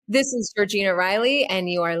This is Georgina Riley, and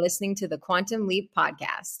you are listening to the Quantum Leap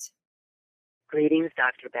Podcast. Greetings,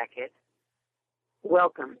 Dr. Beckett.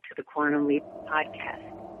 Welcome to the Quantum Leap Podcast.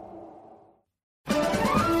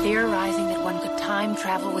 Theorizing that one could time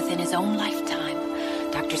travel within his own lifetime,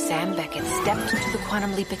 Dr. Sam Beckett stepped into the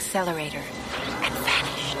Quantum Leap Accelerator and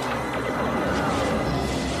vanished.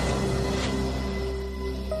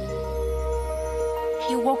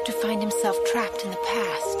 He awoke to find himself trapped in the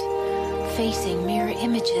past, facing mirror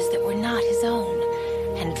images that were not his own,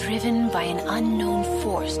 and driven by an unknown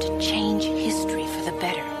force to change history for the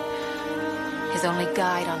better. His only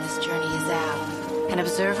guide on this journey is Al, an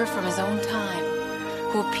observer from his own time,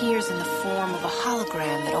 who appears in the form of a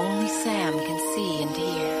hologram that only Sam can see and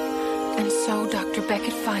hear. And so Dr.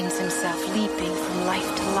 Beckett finds himself leaping from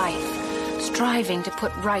life to life, striving to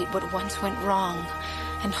put right what once went wrong,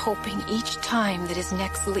 and hoping each time that his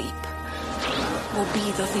next leap will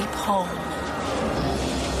be the leap home.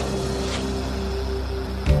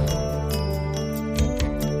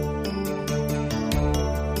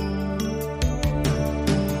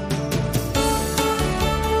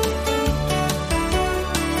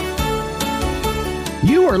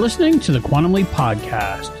 You are listening to the Quantum Leap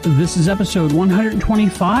Podcast. This is episode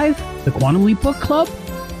 125, the Quantum Leap Book Club,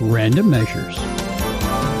 Random Measures.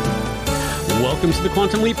 Welcome to the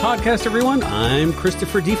Quantum Leap Podcast, everyone. I'm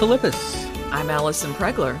Christopher DeFilippis. I'm Allison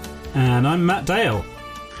Pregler. And I'm Matt Dale.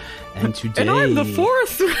 And today... And I'm the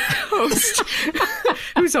fourth host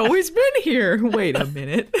who's always been here. Wait a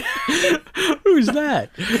minute. Who's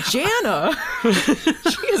that? Jana.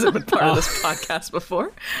 She hasn't been part of this podcast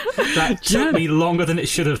before. That took me longer than it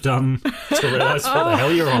should have done to realize what the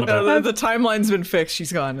hell you're on about. The timeline's been fixed.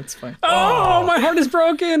 She's gone. It's fine. Oh, my heart is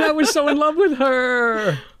broken. I was so in love with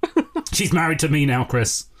her. She's married to me now,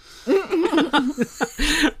 Chris.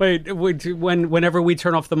 Wait, whenever we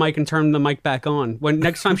turn off the mic and turn the mic back on,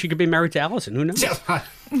 next time she could be married to Allison, who knows?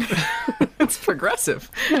 It's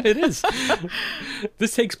progressive. It is.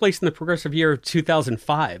 This takes place in the progressive year of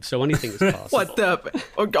 2005, so anything is possible. What the?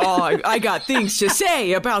 Oh, I got things to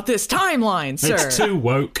say about this timeline, sir. It's too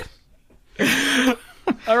woke.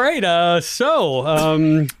 All right,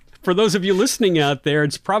 so for those of you listening out there,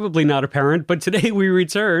 it's probably not apparent, but today we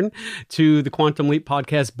return to the Quantum Leap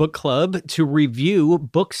Podcast Book Club to review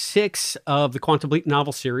Book 6 of the Quantum Leap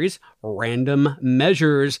novel series, Random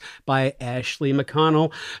Measures by Ashley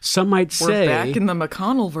McConnell. Some might say... We're back in the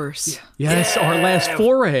McConnellverse. Yes, our last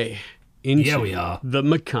foray into we are. the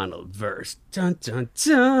McConnellverse. Dun, dun,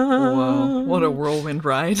 dun. Whoa, what a whirlwind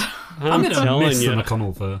ride. I'm going to telling miss you. the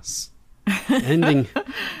McConnellverse. ending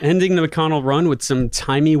the McConnell run with some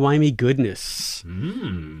timey-wimey goodness.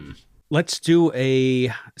 Let's do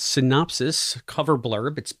a synopsis, cover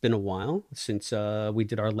blurb. It's been a while since we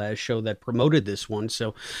did our last show that promoted this one.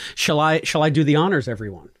 So shall I do the honors,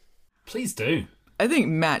 everyone? Please do. I think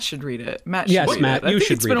Matt should read it. Matt, Yes, read Matt, it. you I think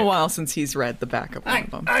should it's read been it. a while since he's read the back of one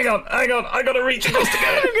of them. Hang on. I got to reach across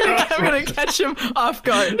together. I'm going to catch him off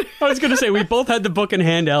guard. I was going to say, we both had the book in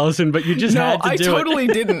hand, Allison, but you just had to I do totally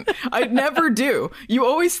it. didn't. I never do. You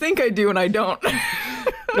always think I do, and I don't.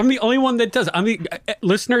 I'm the only one that does.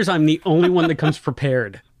 Listeners, I'm the only one that comes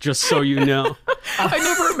prepared, just so you know. I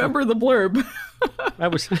never remember the blurb. I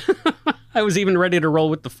was even ready to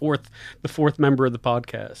roll with the fourth member of the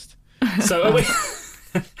podcast. So are we...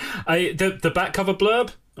 the back cover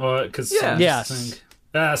blurb, or because yes,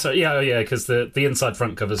 because the inside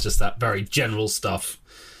front cover is just that very general stuff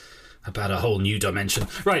about a whole new dimension.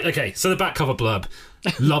 Right, okay. So the back cover blurb: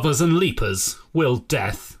 lovers and leapers, will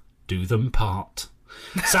death do them part?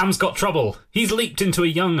 Sam's got trouble. He's leaped into a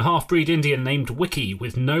young half-breed Indian named Wiki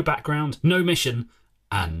with no background, no mission,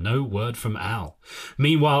 and no word from Al.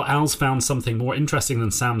 Meanwhile, Al's found something more interesting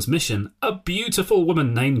than Sam's mission: a beautiful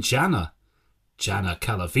woman named Jana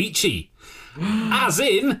Calavici. As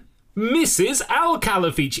in Mrs. Al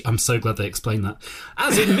Calavici. I'm so glad they explained that.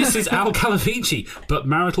 As in Mrs. Al Calavici. But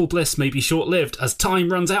marital bliss may be short-lived as time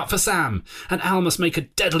runs out for Sam, and Al must make a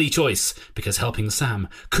deadly choice, because helping Sam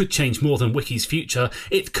could change more than Wiki's future.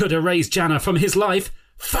 It could erase Jana from his life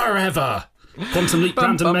forever. Quantum Leap,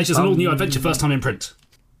 Random Measures, an all-new adventure, first time in print.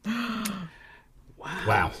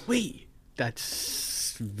 Wow. Wait,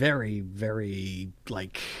 that's very, very,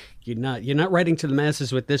 you're not writing to the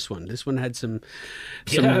masses with this one. This one had some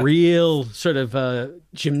real sort of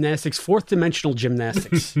gymnastics, fourth dimensional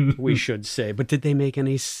gymnastics, we should say. But did they make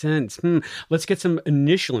any sense? Let's get some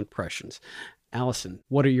initial impressions. Allison,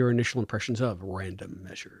 what are your initial impressions of Random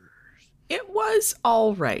Measures? It was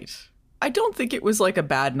all right. I don't think it was like a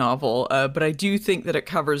bad novel, but I do think that it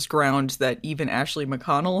covers ground that even Ashley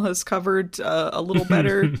McConnell has covered a little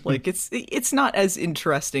better. Like it's not as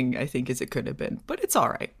interesting, I think, as it could have been, but it's all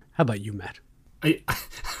right. How about you, Matt? I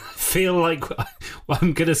feel like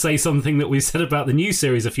I'm going to say something that we've said about the new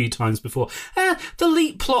series a few times before. The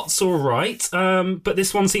Leap plot's all right, but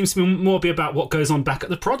this one seems to be about what goes on back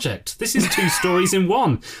at the project. This is 2 stories in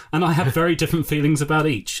one, and I have very different feelings about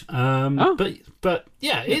each. But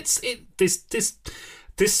yeah,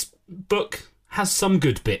 this book has some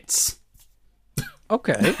good bits.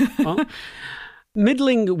 Okay. Well,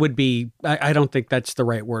 middling would be, I don't think that's the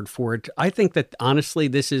right word for it. I think that, honestly,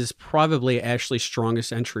 this is probably Ashley's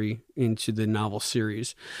strongest entry into the novel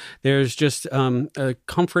series. There's just a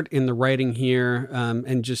comfort in the writing here,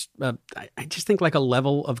 and just, I just think like a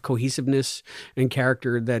level of cohesiveness and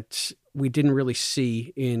character that we didn't really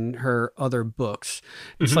see in her other books.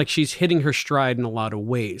 It's like she's hitting her stride in a lot of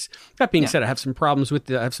ways. That being said, I have some problems with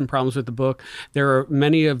the book. There are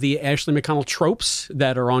many of the Ashley McConnell tropes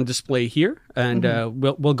that are on display here, and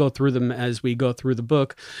we'll go through them as we go through the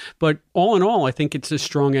book. But all in all, I think it's a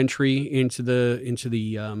strong entry into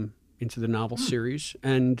the novel series,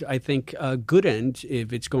 and I think a good end,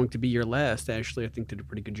 if it's going to be your last. Ashley, I think, did a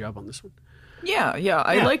pretty good job on this one. Yeah.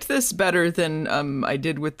 I liked this better than I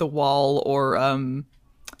did with The Wall, or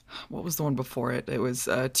what was the one before it? It was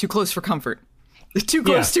Too Close for Comfort. Too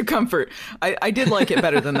Close to Comfort. I did like it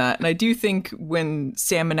better than that. And I do think when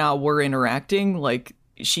Sam and Al were interacting, like,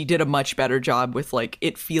 she did a much better job with like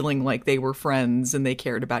it feeling like they were friends and they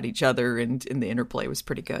cared about each other, and the interplay was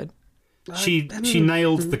pretty good. She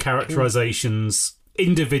nailed the characterizations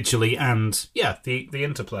individually, and the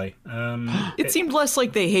interplay. It seemed less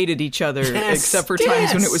like they hated each other, except for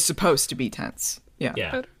times when it was supposed to be tense.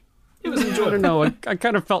 Yeah. It was enjoyable. I don't know. I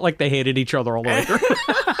kind of felt like they hated each other all the way through.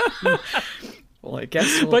 Well, I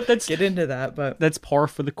guess we'll get into that, but that's par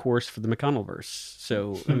for the course for the McConnellverse.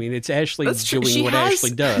 So, I mean, it's Ashley doing what Ashley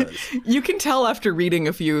does. You can tell after reading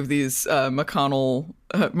a few of these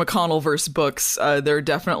McConnellverse books, there are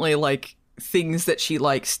definitely like things that she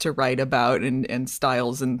likes to write about, and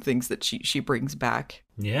styles and things that she brings back.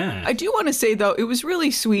 Yeah. I do want to say, though, it was really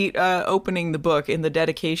sweet opening the book, and the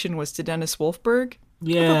dedication was to Dennis Wolfberg.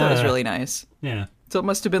 Yeah. I thought that was really nice. Yeah. So it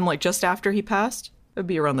must have been like just after he passed. It'd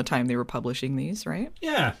be around the time they were publishing these, right?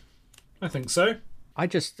 Yeah, I think so. I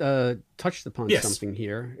just touched upon something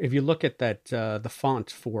here. If you look at that, the font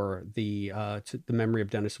for the memory of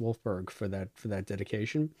Dennis Wolfberg for that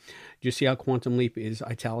dedication, do you see how Quantum Leap is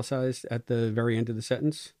italicized at the very end of the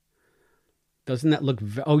sentence? Doesn't that look...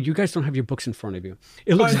 Oh, you guys don't have your books in front of you.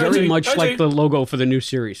 It looks very much like the logo for the new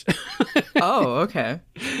series. Oh, okay.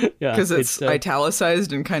 Yeah, because it's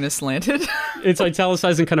italicized and kind of slanted. It's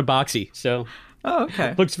italicized and kind of boxy, so... Oh,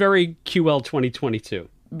 okay. Looks very QL 2022.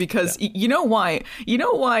 Because you know why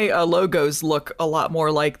logos look a lot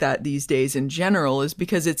more like that these days in general is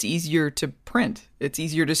because it's easier to print. It's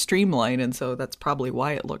easier to streamline, and so that's probably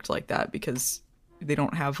why it looked like that, because they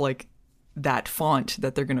don't have like that font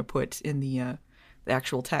that they're going to put in the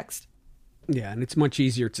actual text. Yeah, and it's much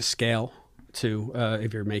easier to scale too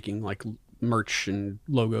if you're making like merch and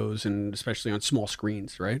logos, and especially on small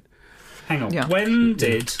screens, right? Hang on. Yeah. When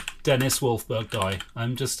did Dennis Wolfberg die? I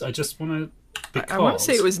just want to... I want to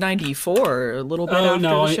say it was 94, a little bit after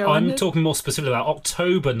the show ended. I'm talking more specifically about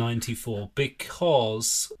October 94,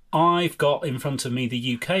 because I've got in front of me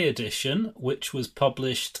the UK edition, which was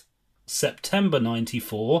published September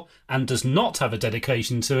 94 and does not have a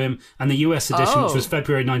dedication to him, and the US edition, which was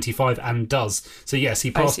February 95 and does. So yes,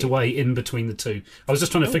 he passed away in between the two. I was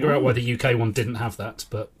just trying to figure out why the UK one didn't have that,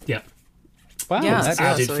 but yeah. Wow, that's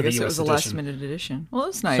added for I guess the US it was a edition. last-minute edition. Well,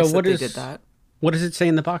 it's nice that they did that. What does it say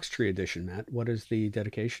in the box tree edition, Matt? What is the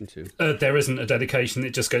dedication to? There isn't a dedication.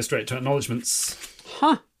 It just goes straight to acknowledgements.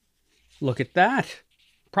 Huh. Look at that.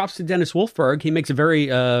 Props to Dennis Wolfberg. He makes a very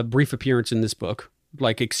brief appearance in this book,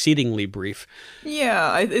 like exceedingly brief.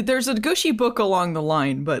 Yeah, there's a Gushy book along the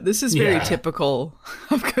line, but this is very typical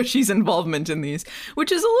of Gushy's involvement in these,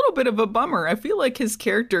 which is a little bit of a bummer. I feel like his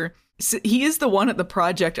character... He is the one at the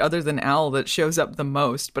project other than Al that shows up the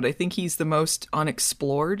most, but I think he's the most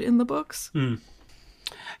unexplored in the books.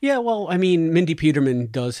 Yeah, well, I mean, Mindy Peterman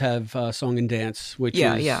does have Song and Dance, which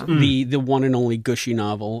is the one and only Gushy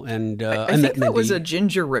novel. And I think that was a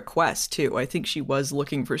Ginger request, too. I think she was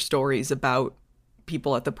looking for stories about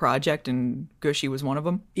people at the project, and Gushy was one of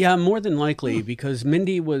them. Yeah, more than likely, because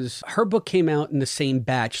Mindy her book came out in the same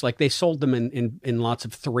batch. Like, they sold them in lots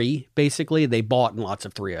of 3, basically. They bought in lots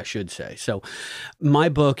of 3, I should say. So my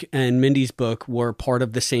book and Mindy's book were part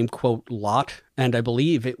of the same, quote, lot. And I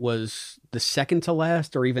believe it was the second to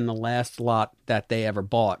last or even the last lot that they ever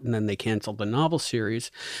bought. And then they canceled the novel series.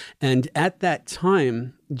 And at that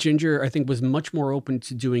time, Ginger, I think, was much more open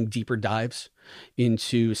to doing deeper dives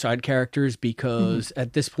into side characters, because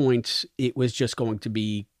at this point, it was just going to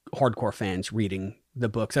be hardcore fans reading the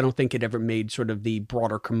books. I don't think it ever made sort of the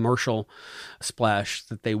broader commercial splash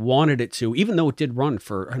that they wanted it to, even though it did run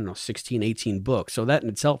for, 16, 18 books. So that in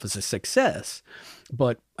itself is a success.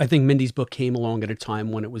 But I think Mindy's book came along at a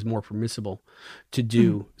time when it was more permissible to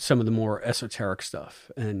do some of the more esoteric stuff.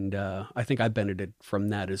 And I think I benefited from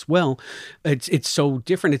that as well. It's so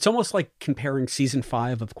different. It's almost like comparing season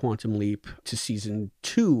 5 of Quantum Leap to season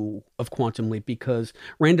 2 of Quantum Leap, because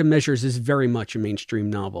Random Measures is very much a mainstream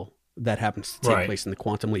novel that happens to take place in the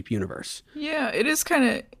Quantum Leap universe. Yeah, it is kind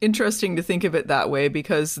of interesting to think of it that way,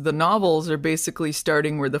 because the novels are basically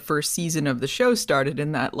starting where the first season of the show started,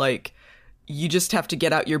 in that, like, you just have to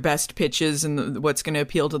get out your best pitches and what's going to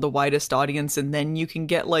appeal to the widest audience, and then you can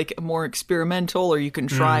get, like, more experimental, or you can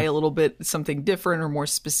try a little bit something different or more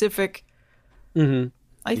specific.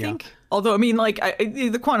 I think. Although, I mean, like,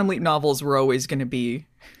 the Quantum Leap novels were always going to be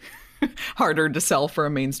harder to sell for a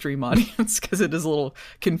mainstream audience because it is a little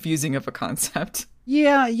confusing of a concept.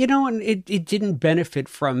 Yeah, and it didn't benefit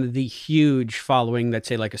from the huge following that,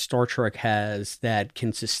 say, like a Star Trek has, that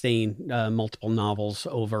can sustain multiple novels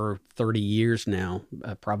over 30 years now,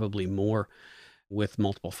 probably more, with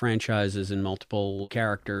multiple franchises and multiple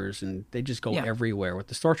characters, and they just go everywhere. With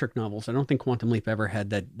the Star Trek novels, I don't think Quantum Leap ever had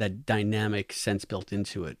that dynamic sense built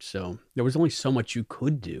into it. So there was only so much you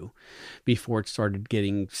could do before it started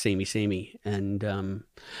getting samey. And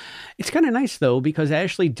it's kind of nice, though, because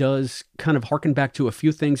Ashley does kind of harken back to a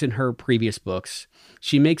few things in her previous books.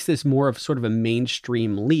 She makes this more of sort of a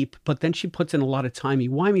mainstream leap, but then she puts in a lot of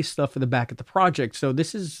timey-wimey stuff for the back of the project. So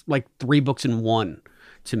this is like 3 books in one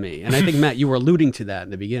to me. And I think, Matt, you were alluding to that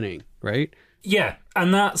in the beginning, right? Yeah,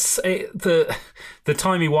 and that's the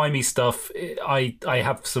timey-wimey stuff. I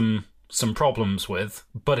have some problems with,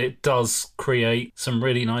 but it does create some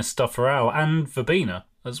really nice stuff for Al and Verbena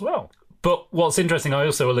as well. But what's interesting, I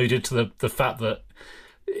also alluded to the fact that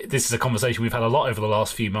this is a conversation we've had a lot over the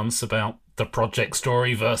last few months about the project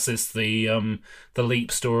story versus the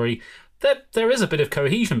Leap story. There is a bit of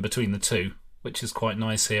cohesion between the two, which is quite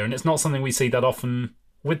nice here, and it's not something we see that often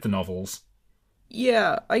with the novels.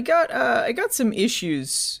 Yeah, I got some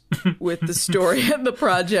issues with the story and the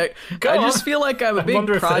project. I just feel like I'm a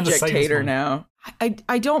big project hater now.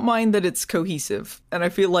 I don't mind that it's cohesive, and I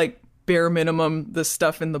feel like bare minimum the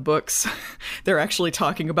stuff in the books, they're actually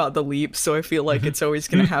talking about the Leap, so I feel like it's always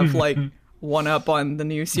going to have like one up on the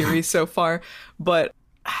new series so far. But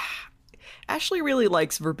Ashley really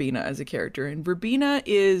likes Verbena as a character, and Verbena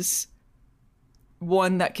is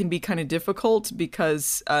one that can be kind of difficult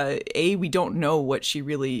because we don't know what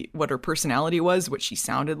her personality was, what she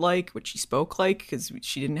sounded like, what she spoke like, because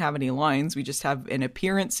she didn't have any lines. We just have an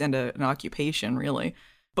appearance and an occupation, really.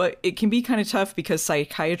 But it can be kind of tough because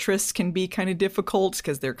psychiatrists can be kind of difficult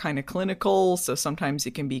because they're kind of clinical, so sometimes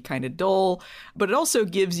it can be kind of dull, but it also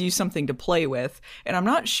gives you something to play with. And I'm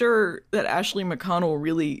not sure that Ashley McConnell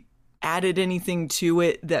really added anything to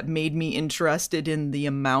it that made me interested in the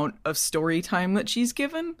amount of story time that she's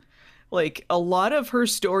given. Like, a lot of her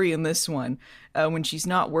story in this one, when she's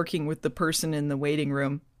not working with the person in the waiting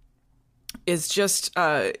room, is just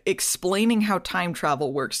explaining how time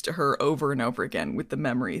travel works to her over and over again with the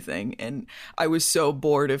memory thing. And I was so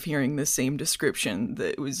bored of hearing the same description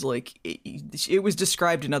that it was like, it was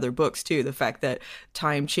described in other books too, the fact that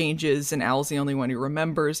time changes and Al's the only one who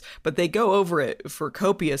remembers, but they go over it for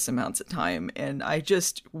copious amounts of time. And I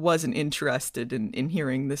just wasn't interested in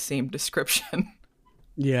hearing the same description.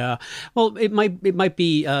 Yeah. Well, it might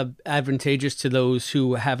be advantageous to those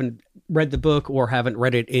who haven't read the book or haven't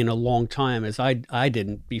read it in a long time, as I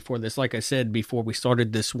didn't before this. Like I said, before we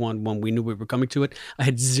started this one, when we knew we were coming to it, I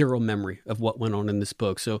had zero memory of what went on in this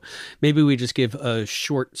book. So maybe we just give a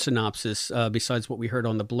short synopsis besides what we heard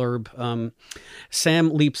on the blurb. Sam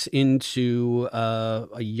leaps into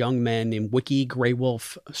a young man named Wiki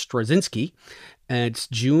Greywolf Straczynski. And it's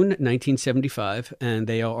June 1975, and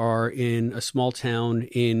they are in a small town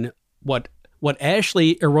in what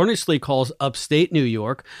Ashley erroneously calls upstate New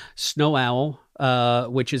York, Snow Owl,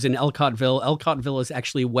 which is in Elcottville. Elcottville is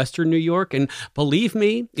actually Western New York, and believe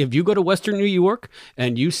me, if you go to Western New York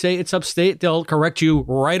and you say it's upstate, they'll correct you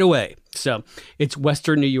right away. So it's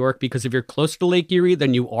Western New York, because if you're closer to Lake Erie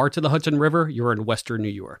than you are to the Hudson River, you're in Western New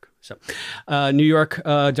York. So New York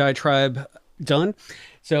diatribe done.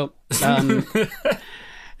 So,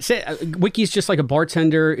 Wiki's just like a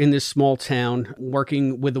bartender in this small town,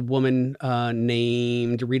 working with a woman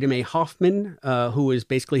named Rita Mae Hoffman, who is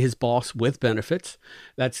basically his boss with benefits.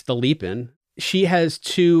 That's the leap-in. She has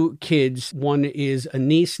 2 kids. One is a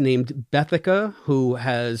niece named Bethica, who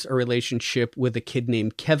has a relationship with a kid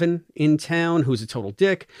named Kevin in town, who's a total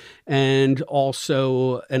dick, and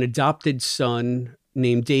also an adopted son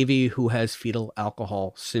named Davy who has fetal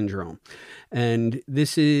alcohol syndrome. And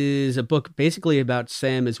this is a book basically about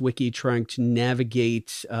Sam as Wiki trying to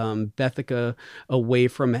navigate Bethica away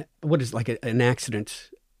from what is like an accident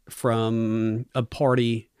from a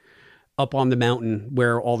party up on the mountain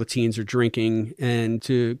where all the teens are drinking. And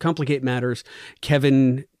to complicate matters,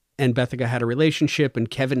 Kevin and Bethica had a relationship,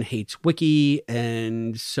 and Kevin hates Wiki.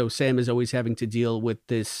 And so Sam is always having to deal with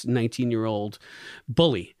this 19-year-old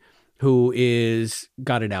bully who is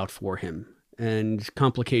got it out for him. And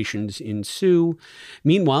complications ensue.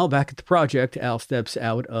 Meanwhile, back at the project, Al steps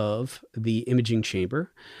out of the imaging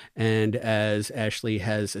chamber. And as Ashley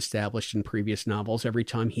has established in previous novels, every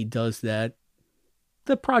time he does that,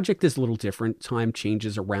 the project is a little different. Time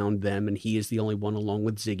changes around them, and he is the only one, along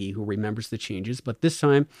with Ziggy, who remembers the changes. But this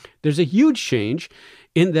time, there's a huge change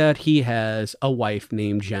in that he has a wife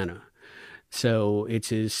named Jenna. So it's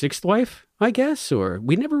his sixth wife, I guess, or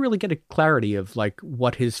we never really get a clarity of like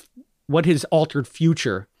what his altered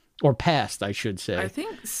future or past, I should say. I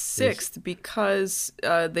think sixth, because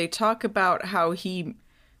they talk about how he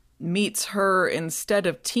meets her instead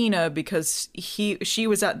of Tina because she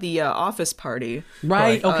was at the office party.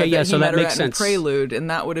 Right. Okay. Yeah. So that makes sense. Prelude,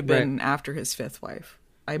 and that would have been after his fifth wife,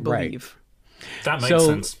 I believe. Right. That makes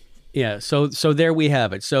sense. Yeah, so there we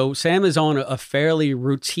have it. So Sam is on a fairly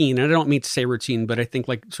routine, and I don't mean to say routine, but I think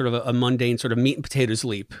like sort of a mundane sort of meat and potatoes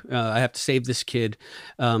leap. I have to save this kid.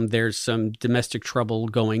 There's some domestic trouble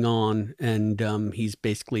going on, and he's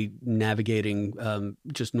basically navigating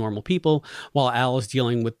just normal people, while Al is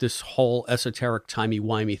dealing with this whole esoteric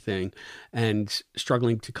timey-wimey thing and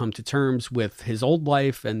struggling to come to terms with his old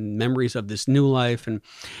life and memories of this new life. And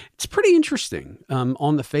it's pretty interesting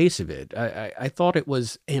on the face of it. I thought it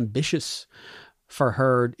was ambitious for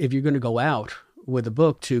her, if you're going to go out with a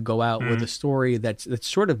book, to go out with a story that's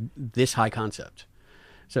sort of this high concept.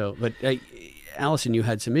 So, but Allison, you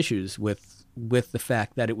had some issues with the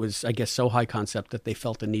fact that it was, I guess, so high concept that they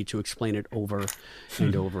felt the need to explain it over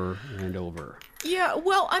and over and over. Yeah,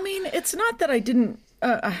 well, I mean, it's not that I didn't.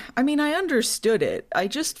 I understood it. I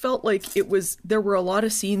just felt like there were a lot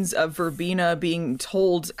of scenes of Verbena being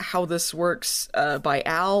told how this works by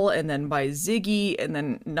Al and then by Ziggy, and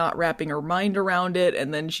then not wrapping her mind around it.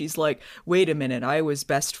 And then she's like, wait a minute, I was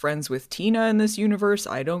best friends with Tina in this universe.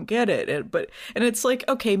 I don't get it. And it's like,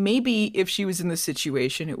 okay, maybe if she was in this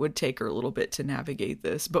situation, it would take her a little bit to navigate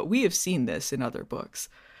this. But we have seen this in other books.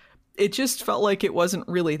 It just felt like it wasn't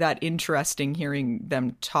really that interesting hearing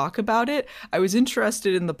them talk about it. I was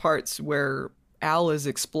interested in the parts where Al is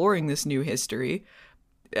exploring this new history.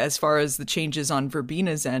 As far as the changes on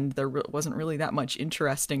Verbena's end, there wasn't really that much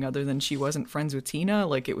interesting other than she wasn't friends with Tina.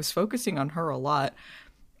 Like, it was focusing on her a lot.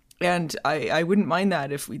 And I wouldn't mind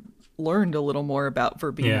that if we learned a little more about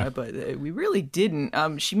Verbena, but we really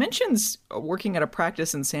didn't. She mentions working at a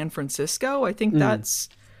practice in San Francisco. I think that's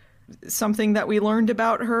something that we learned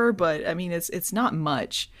about her, but I mean, it's not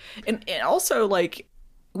much. And also, like,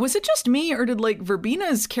 was it just me, or did like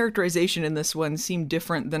Verbena's characterization in this one seem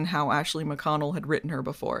different than how Ashley McConnell had written her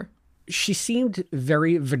before? She seemed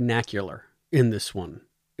very vernacular in this one.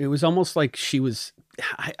 It was almost like she was,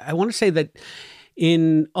 I want to say that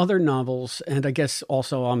in other novels, and I guess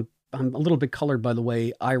also I'm a little bit colored by the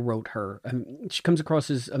way I wrote her. She comes across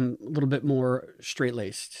as a little bit more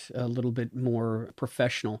straight-laced, a little bit more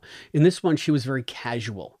professional. In this one, she was very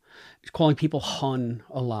casual, calling people hun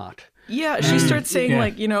a lot. Yeah, she starts saying,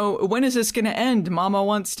 like, you know, when is this going to end? Mama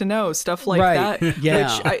wants to know, stuff like that.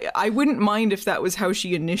 Yeah. Which I wouldn't mind if that was how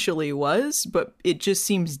she initially was, but it just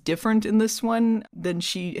seems different in this one than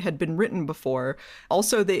she had been written before.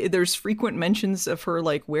 Also, there's frequent mentions of her,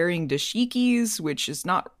 like, wearing dashikis, which is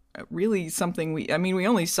not really something we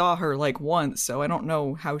only saw her like once, so I don't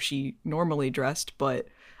know how she normally dressed, but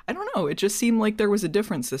I don't know, it just seemed like there was a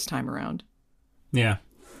difference this time around. Yeah,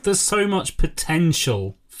 there's so much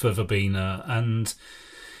potential for Verbena, and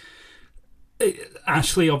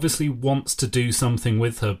Ashley obviously wants to do something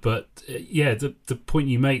with her, but the point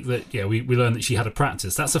you make that we learn that she had a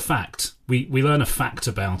practice, that's a fact. We learn a fact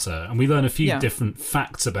about her, and we learn a few different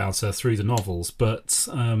facts about her through the novels, but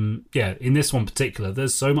in this one particular,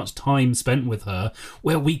 there's so much time spent with her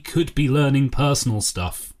where we could be learning personal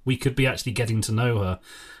stuff. We could be actually getting to know her,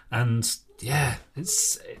 and it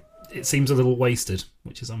seems a little wasted,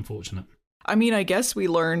 which is unfortunate. I mean, I guess we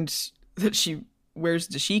learned that she wears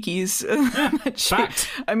dashikis. Fact.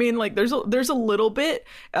 I mean, like, there's a little bit,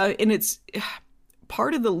 and it's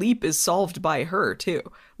part of the leap is solved by her too.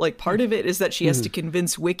 Like, part of it is that she has to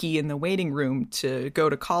convince Wiki in the waiting room to go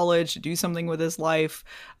to college, to do something with his life.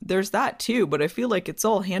 There's that too, but I feel like it's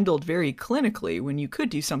all handled very clinically when you could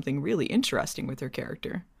do something really interesting with her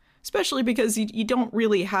character. especially because you don't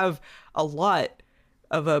really have a lot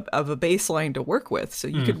of a baseline to work with. So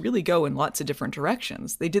you could really go in lots of different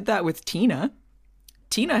directions. They did that with Tina.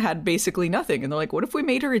 Tina had basically nothing. And they're like, what if we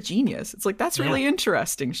made her a genius? It's like, that's really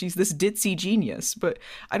interesting. She's this ditzy genius, but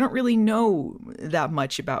I don't really know that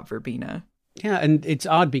much about Verbena. Yeah, and it's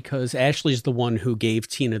odd because Ashley's the one who gave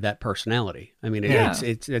Tina that personality. I mean,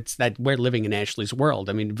 it's that we're living in Ashley's world.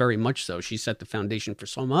 I mean, very much so. She set the foundation for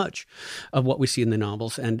so much of what we see in the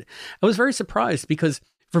novels. And I was very surprised because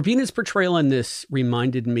Verbena's portrayal in this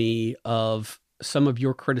reminded me of some of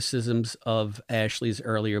your criticisms of Ashley's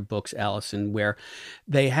earlier books, Allison, where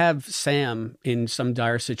they have Sam in some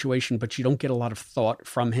dire situation, but you don't get a lot of thought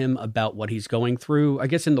from him about what he's going through. I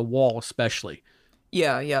guess in The Wall especially.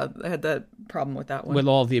 Yeah, I had that problem with that one. With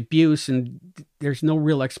all the abuse, and there's no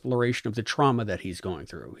real exploration of the trauma that he's going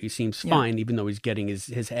through. He seems fine, even though he's getting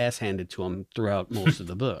his ass handed to him throughout most of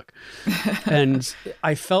the book. And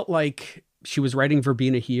I felt like she was writing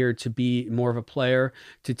Verbena here to be more of a player,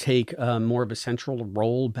 to take more of a central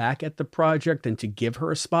role back at the project and to give her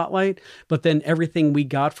a spotlight. But then everything we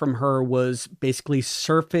got from her was basically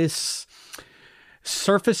surface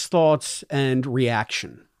thoughts and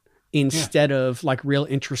reaction, instead of like real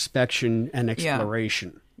introspection and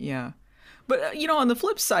exploration. Yeah. But, on the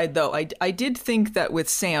flip side, though, I did think that with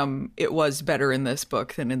Sam, it was better in this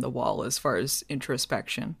book than in The Wall as far as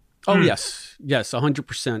introspection. Oh, yes,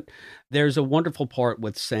 100%. There's a wonderful part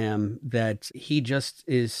with Sam that he just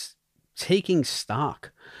is taking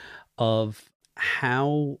stock of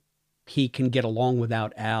how he can get along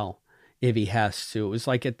without Al if he has to. It was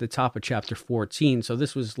like at the top of chapter 14. So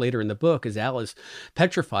this was later in the book, as Al is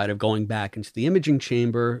petrified of going back into the imaging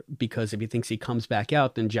chamber because if he thinks he comes back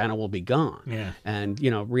out, then Jana will be gone. Yeah. And,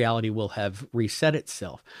 reality will have reset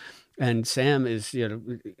itself. And Sam is,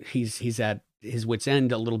 he's at his wit's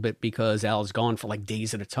end a little bit because Al's gone for like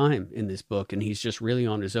days at a time in this book. And he's just really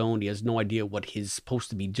on his own. He has no idea what he's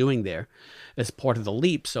supposed to be doing there as part of the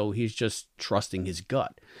leap. So he's just trusting his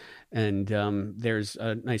gut. And there's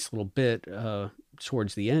a nice little bit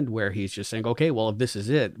towards the end where he's just saying, okay, well, if this is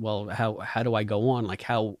it, well, how do I go on? Like,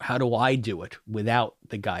 how do I do it without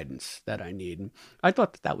the guidance that I need? And I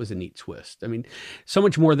thought that was a neat twist. I mean, so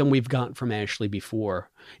much more than we've gotten from Ashley before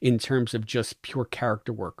in terms of just pure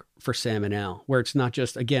character work for Sam and Al, where it's not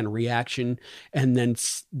just, again, reaction and then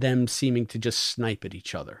them seeming to just snipe at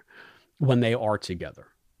each other when they are together.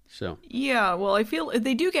 So yeah, well, I feel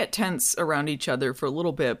they do get tense around each other for a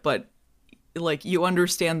little bit, but like you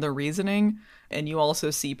understand the reasoning, and you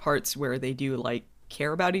also see parts where they do like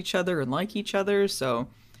care about each other and like each other, so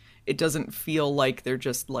it doesn't feel like they're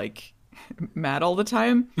just like mad all the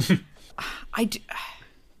time. I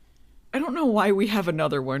don't know why we have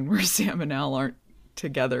another one where Sam and Al aren't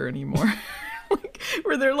together anymore.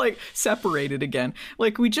 Where they're like separated again.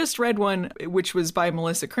 Like we just read one which was by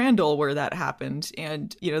Melissa Crandall where that happened,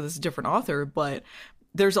 and this is a different author, but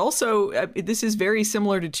there's also this is very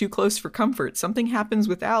similar to Too Close for Comfort. Something happens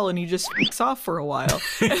with Al and he just f***s off for a while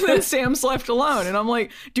and then Sam's left alone, and I'm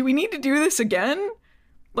like, do we need to do this again?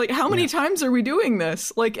 Like, how many times are we doing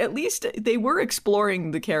this? Like, at least they were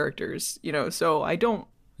exploring the characters, so I don't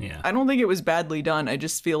think it was badly done. I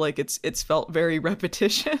just feel like it's felt very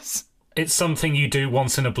repetitious. It's something you do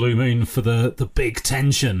once in a blue moon for the big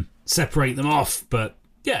tension. Separate them off. But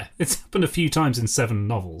yeah, it's happened a few times in 7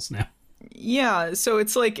 novels now. Yeah, so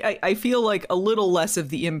it's like I feel like a little less of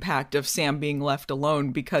the impact of Sam being left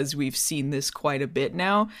alone because we've seen this quite a bit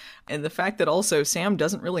now. And the fact that also Sam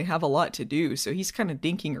doesn't really have a lot to do, so he's kind of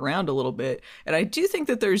dinking around a little bit. And I do think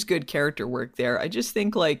that there's good character work there. I just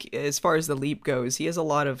think, like, as far as the leap goes, he has a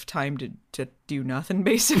lot of time to do nothing,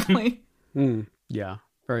 basically. Yeah.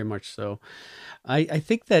 Very much so. I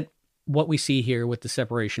think that what we see here with the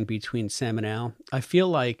separation between Sam and Al, I feel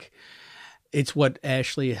like it's what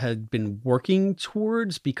Ashley had been working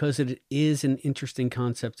towards because it is an interesting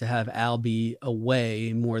concept to have Al be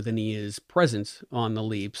away more than he is present on the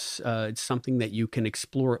leaps. It's something that you can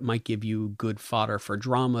explore. It might give you good fodder for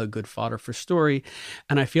drama, good fodder for story.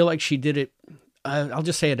 And I feel like she did it, I'll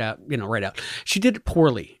just say it out, right out. She did it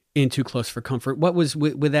poorly in Too Close for Comfort. What was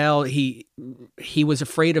with Al, he was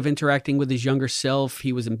afraid of interacting with his younger self.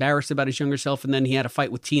 He was embarrassed about his younger self, and then he had a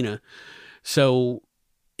fight with Tina. So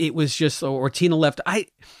it was just, or Tina left.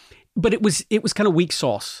 But it was kind of weak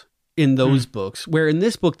sauce in those books, where in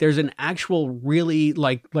this book there's an actual really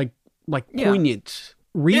like poignant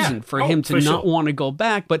reason for him to not want to go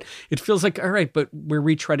back. But it feels like, all right, but we're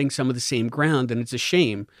retreading some of the same ground, and it's a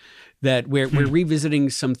shame that we're revisiting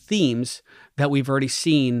some themes that we've already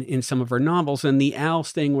seen in some of her novels. And the Al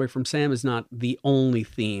staying away from Sam is not the only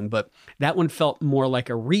theme, but that one felt more like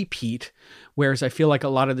a repeat, whereas I feel like a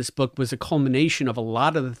lot of this book was a culmination of a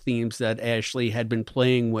lot of the themes that Ashley had been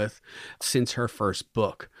playing with since her first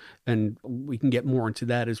book. And we can get more into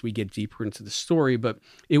that as we get deeper into the story, but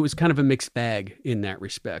it was kind of a mixed bag in that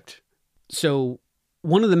respect. So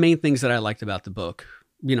one of the main things that I liked about the book,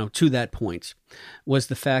 to that point, was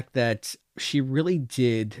the fact that she really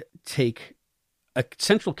did take a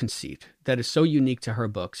central conceit that is so unique to her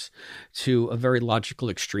books to a very logical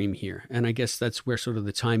extreme here. And I guess that's where sort of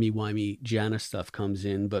the timey-wimey Jana stuff comes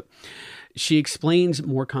in. But she explains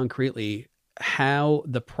more concretely how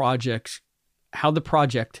the project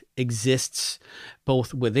exists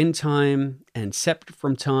both within time and separate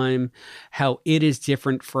from time, how it is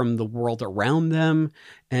different from the world around them.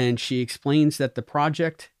 And she explains that the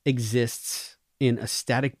project exists in a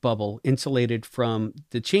static bubble insulated from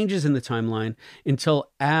the changes in the timeline until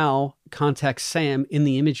Al contacts Sam in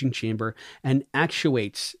the imaging chamber and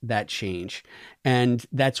actuates that change. And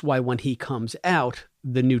that's why when he comes out,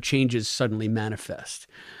 the new changes suddenly manifest.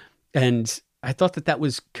 And I thought that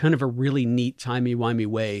was kind of a really neat timey-wimey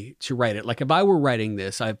way to write it. Like if I were writing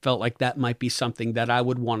this, I felt like that might be something that I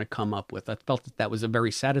would want to come up with. I felt that was a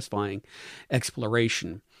very satisfying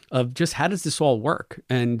exploration of just how does this all work?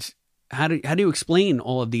 And how do you explain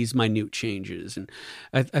all of these minute changes? And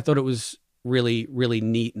I thought it was really, really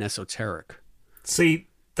neat and esoteric. See,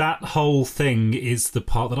 that whole thing is the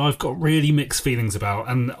part that I've got really mixed feelings about,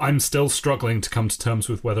 and I'm still struggling to come to terms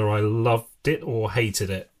with whether I loved it or hated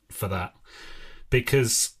it for that.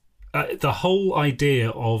 Because the whole idea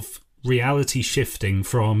of reality shifting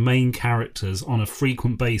for our main characters on a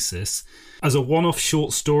frequent basis as a one-off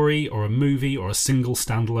short story or a movie or a single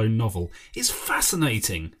standalone novel is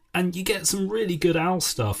fascinating. And you get some really good Al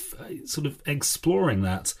stuff sort of exploring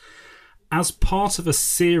that as part of a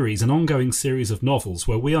series, an ongoing series of novels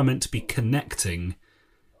where we are meant to be connecting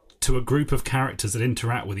to a group of characters that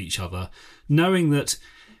interact with each other, knowing that,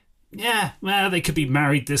 they could be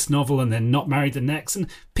married this novel and then not married the next, and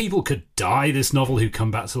people could die this novel who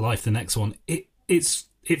come back to life the next one. It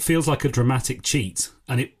feels like a dramatic cheat,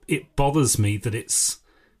 and it bothers me that it's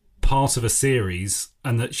part of a series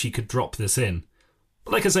and that she could drop this in.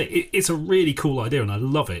 Like I say, it's a really cool idea and I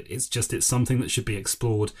love it. It's something that should be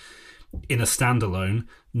explored in a standalone,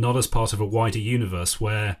 not as part of a wider universe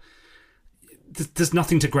where there's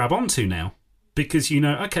nothing to grab onto now. Because,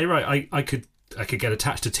 okay, right, I could get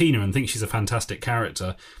attached to Tina and think she's a fantastic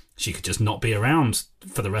character. She could just not be around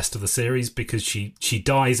for the rest of the series because she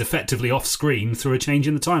dies effectively off screen through a change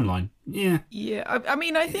in the timeline. Yeah. I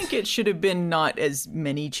mean, I think it should have been not as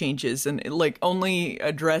many changes and only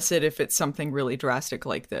address it if it's something really drastic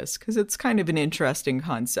like this, because it's kind of an interesting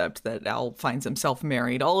concept that Al finds himself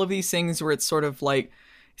married. All of these things where it's sort of like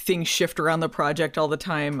things shift around the project all the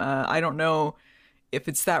time. I don't know if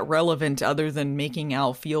it's that relevant other than making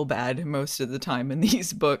Al feel bad most of the time in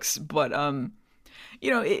these books, but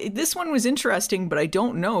this one was interesting, but I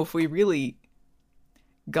don't know if we really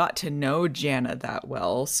got to know Jana that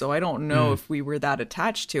well. So I don't know if we were that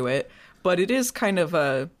attached to it, but it is kind of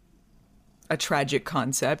a tragic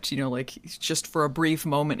concept, just for a brief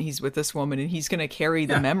moment, he's with this woman and he's going to carry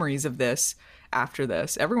the memories of this after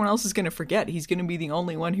this. Everyone else is going to forget. He's going to be the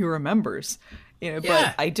only one who remembers,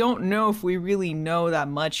 but I don't know if we really know that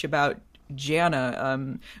much about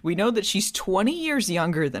Jana. We know that she's 20 years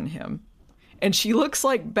younger than him. And she looks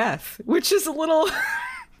like Beth, which is a little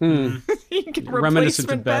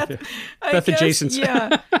reminiscent of Beth. Beth adjacent.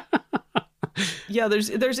 Yeah. Yeah,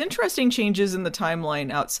 there's interesting changes in the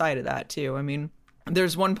timeline outside of that, too. I mean,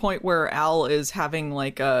 there's one point where Al is having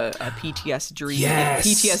like a PTSD dream,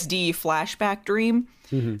 PTSD flashback dream.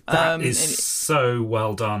 Mm-hmm. That is so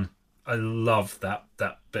well done. I love that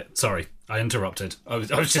bit. Sorry, I interrupted. I was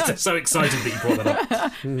just so excited that you brought that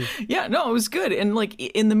up. Yeah, no, it was good. And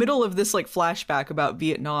in the middle of this flashback about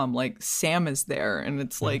Vietnam, Sam is there, and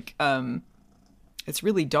it's it's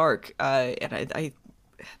really dark. And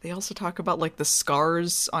they also talk about the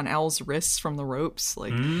scars on Al's wrists from the ropes.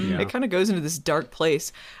 It kind of goes into this dark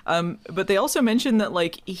place. But they also mention that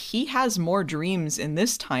he has more dreams in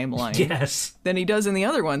this timeline than he does in the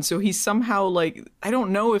other one. So he's somehow I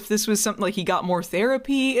don't know if this was something he got more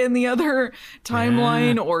therapy in the other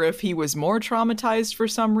timeline or if he was more traumatized for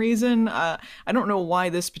some reason. I don't know why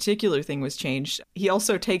this particular thing was changed. He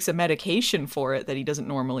also takes a medication for it that he doesn't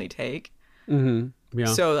normally take. Mm-hmm. Yeah.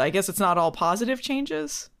 So I guess it's not all positive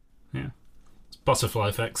changes. Yeah. It's butterfly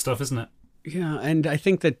effect stuff, isn't it? Yeah, and I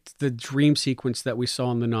think that the dream sequence that we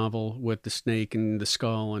saw in the novel with the snake and the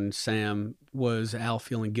skull and Sam was Al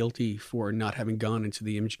feeling guilty for not having gone into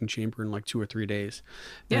the imaging chamber in like 2 or 3 days.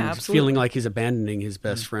 Yeah, and absolutely. feeling like he's abandoning his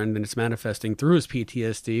best friend, and it's manifesting through his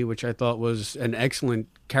PTSD, which I thought was an excellent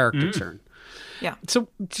character turn. Yeah. So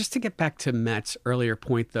just to get back to Matt's earlier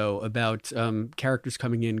point, though, about characters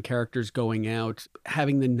coming in, characters going out,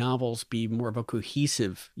 having the novels be more of a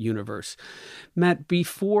cohesive universe. Matt,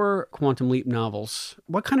 before Quantum Leap novels,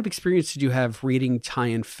 what kind of experience did you have reading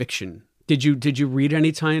tie-in fiction? Did you read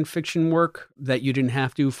any tie-in fiction work that you didn't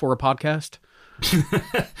have to for a podcast?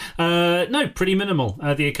 No, pretty minimal.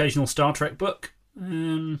 The occasional Star Trek book.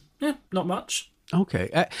 Yeah, not much. Okay.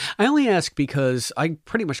 I only ask because I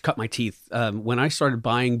pretty much cut my teeth when I started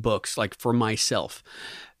buying books, like for myself.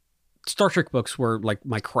 Star Trek books were like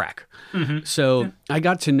my crack. Mm-hmm. So I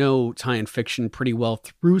got to know tie-in fiction pretty well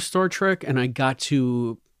through Star Trek, and I got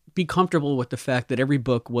to be comfortable with the fact that every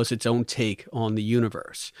book was its own take on the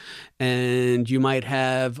universe. And you might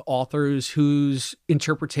have authors whose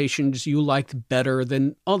interpretations you liked better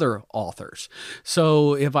than other authors.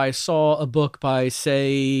 So if I saw a book by,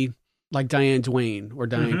 say, like Diane Duane or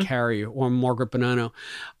Diane Carey or Margaret Bonanno,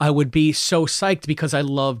 I would be so psyched because I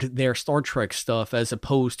loved their Star Trek stuff, as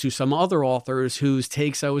opposed to some other authors whose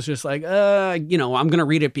takes I was just like, I'm going to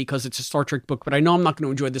read it because it's a Star Trek book, but I know I'm not going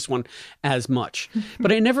to enjoy this one as much.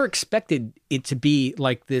 But I never expected it to be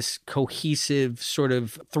like this cohesive sort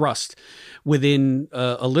of thrust within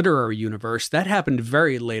a literary universe. That happened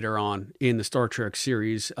very later on in the Star Trek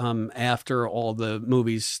series. After all the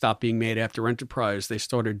movies stopped being made after Enterprise, they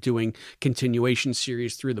started doing continuation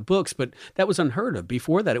series through the books, but that was unheard of.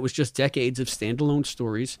 Before that, it was just decades of standalone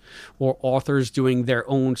stories or authors doing their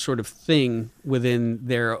own sort of thing within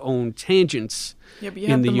their own tangents in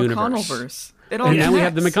the universe. McConnellverse. And now we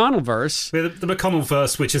have the McConnellverse. We have the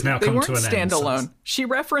McConnellverse, which has now come to an end. Standalone. She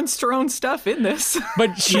referenced her own stuff in this.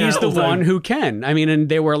 But she's the one who can. I mean, and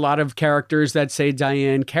there were a lot of characters that, say,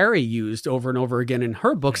 Diane Carey used over and over again in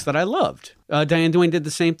her books that I loved. Diane Duane did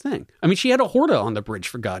the same thing. I mean, she had a Horta on the bridge,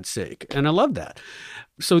 for God's sake, and I love that.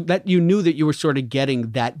 So that you knew that you were sort of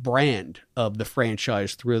getting that brand of the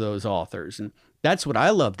franchise through those authors. And that's what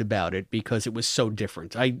I loved about it, because it was so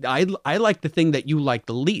different. I like the thing that you like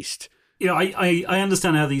the least. I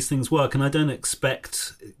understand how these things work, and I don't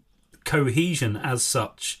expect cohesion as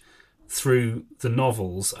such through the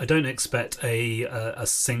novels. I don't expect a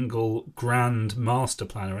single grand master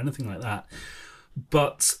plan or anything like that.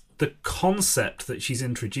 But the concept that she's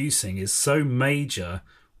introducing is so major,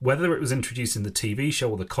 whether it was introduced in the TV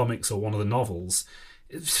show or the comics or one of the novels.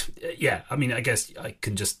 I mean, I guess I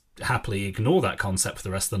can just happily ignore that concept for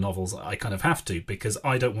the rest of the novels. I kind of have to, because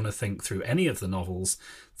I don't want to think through any of the novels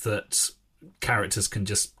that characters can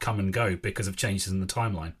just come and go because of changes in the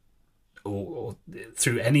timeline or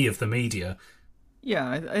through any of the media. Yeah,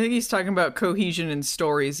 I think he's talking about cohesion in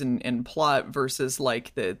stories and plot versus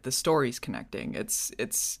like the stories connecting. It's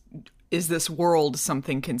is this world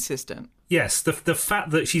something consistent? Yes, the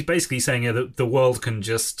fact that she's basically saying that the world can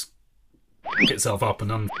just f*** itself up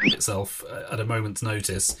and un*** itself at a moment's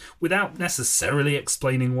notice without necessarily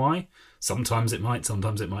explaining why. Sometimes it might,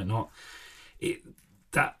 sometimes it might not.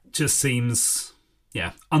 That just seems,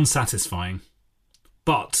 unsatisfying,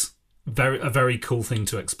 but a very cool thing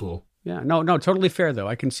to explore. Yeah, no, totally fair, though.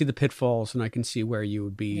 I can see the pitfalls, and I can see where you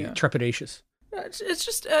would be trepidatious. It's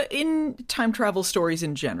just in time travel stories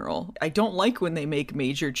in general, I don't like when they make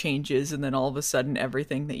major changes and then all of a sudden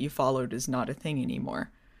everything that you followed is not a thing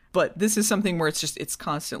anymore. But this is something where it's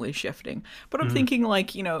constantly shifting. But I'm thinking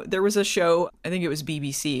like, there was a show, I think it was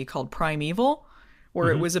BBC, called Primeval, where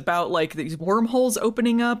it was about like these wormholes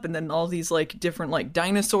opening up, and then all these like different like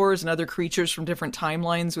dinosaurs and other creatures from different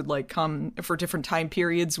timelines would like come for different time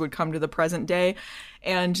periods would come to the present day.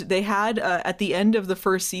 And they had at the end of the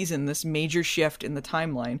first season this major shift in the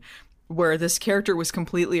timeline where this character was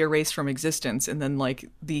completely erased from existence, and then like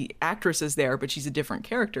the actress is there, but she's a different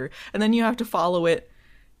character, and then you have to follow it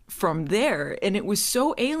from there. And it was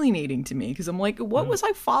so alienating to me because I'm like, what was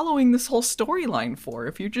I following this whole storyline for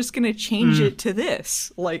if you're just going to change it to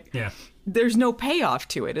this? Like, there's no payoff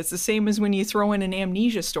to it. It's the same as when you throw in an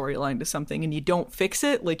amnesia storyline to something and you don't fix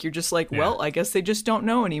it. Like, you're just like, well, I guess they just don't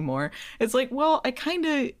know anymore. It's like, well, I kind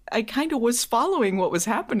of was following what was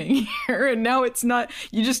happening here, and now it's not.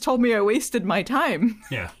 You just told me I wasted my time.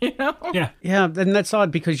 Yeah. Yeah, and that's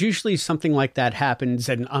odd because usually something like that happens,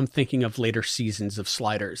 and I'm thinking of later seasons of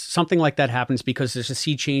Sliders. Something like that happens because there's a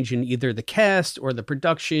sea change in either the cast or the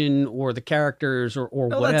production or the characters or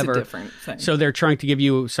whatever. That's a different thing. So they're trying to give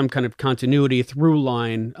you some kind of continuity through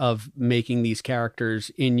line of making these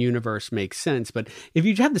characters in universe make sense. But if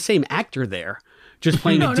you have the same actor there, just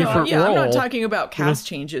playing a different role. I'm not talking about cast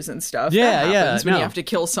changes and stuff. Yeah, that happens when no. you have to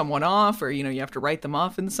kill someone off, or you have to write them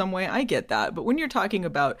off in some way. I get that, but when you're talking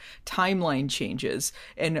about timeline changes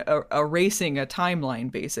and erasing a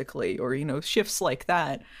timeline, basically, or shifts like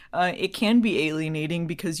that, it can be alienating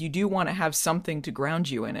because you do want to have something to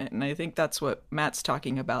ground you in it, and I think that's what Matt's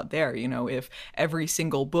talking about there. If every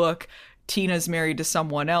single book Tina's married to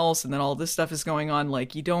someone else, and then all this stuff is going on,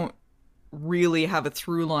 like you don't really have a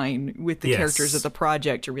through line with the characters of the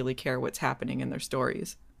project to really care what's happening in their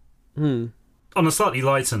stories. On a slightly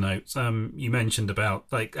lighter note, you mentioned about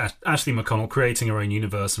like Ashley McConnell creating her own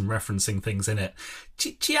universe and referencing things in it.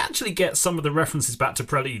 She actually gets some of the references back to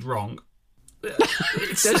Prelude wrong.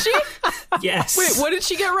 Does she? Yes. Wait, what did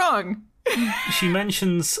she get wrong? She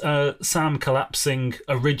mentions Sam collapsing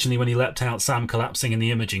originally when he leapt out, Sam collapsing in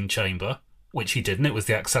the imaging chamber, which he didn't. It was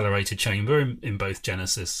the accelerated chamber in both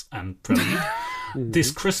Genesis and Prelude.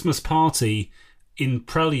 This Christmas party in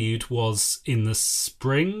Prelude was in the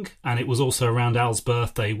spring, and it was also around Al's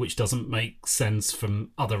birthday, which doesn't make sense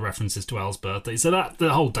from other references to Al's birthday. So that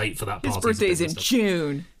the whole date for that party. His birthday's in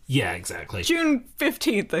June. Yeah, exactly. June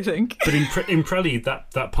 15th, I think. But in Prelude,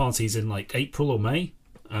 that party's in like April or May.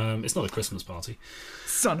 It's not a Christmas party.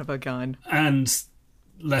 Son of a gun. And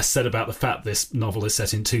less said about the fact this novel is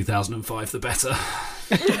set in 2005, the better.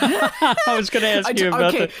 I was going to ask you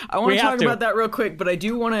about that. I want to talk about that real quick, but I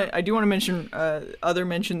do want to mention other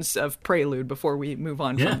mentions of Prelude before we move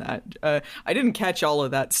on from that. I didn't catch all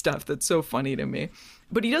of that stuff. That's so funny to me.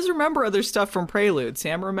 But he does remember other stuff from Prelude.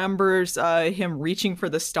 Sam remembers him reaching for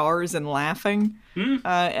the stars and laughing.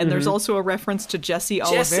 And there's also a reference to Jesse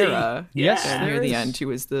Oliveira near the end,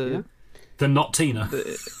 who is the not Tina.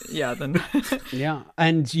 Yeah.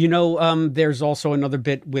 And, there's also another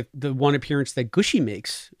bit with the one appearance that Gushy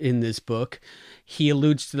makes in this book. He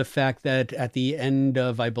alludes to the fact that at the end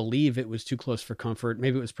of, I believe it was Too Close for Comfort,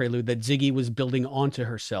 maybe it was Prelude, that Ziggy was building onto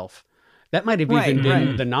herself. That might have even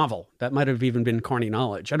been the novel. That might have even been Carney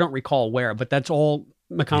Knowledge. I don't recall where, but that's all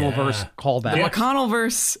McConnellverse called that. The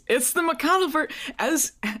McConnellverse. It's the McConnellverse.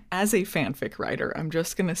 As a fanfic writer, I'm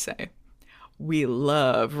just going to say, we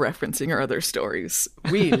love referencing our other stories.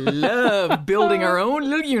 We love building our own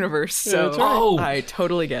little universe. So I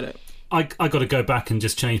totally get it. I got to go back and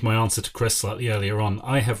just change my answer to Chris slightly earlier on.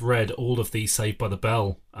 I have read all of the Saved by the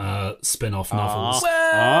Bell spin-off novels.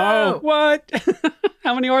 Whoa! Oh, what?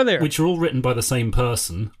 How many are there? Which are all written by the same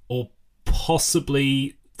person, or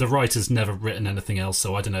possibly the writer's never written anything else,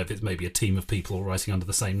 so I don't know if it's maybe a team of people all writing under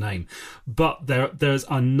the same name. But there's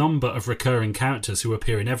a number of recurring characters who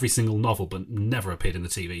appear in every single novel but never appeared in the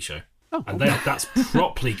TV show. Oh, and that's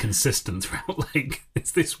properly consistent throughout. Like,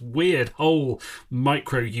 it's this weird whole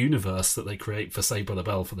micro universe that they create for Saved by the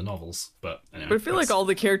Bell for the novels. But anyway, I feel like all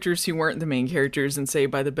the characters who weren't the main characters in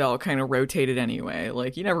Saved by the Bell kind of rotated anyway.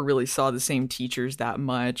 Like, you never really saw the same teachers that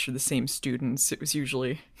much or the same students. It was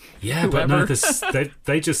usually whoever. But no,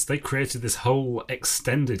 they created this whole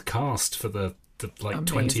extended cast for the like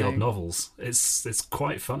 20-odd novels. It's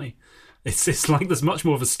quite funny. It's like there's much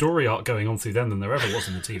more of a story arc going on through them than there ever was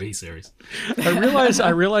in the TV series. I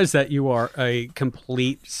realize that you are a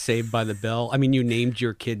complete Saved by the Bell. I mean, you named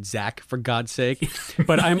your kid Zach, for God's sake.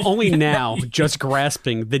 But I'm only now just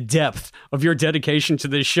grasping the depth of your dedication to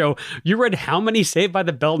this show. You read how many Saved by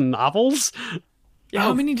the Bell novels? Yeah,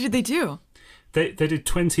 how many did they do? They did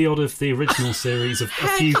 20-odd of the original series, a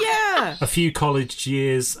few college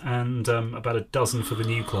years, and about a dozen for the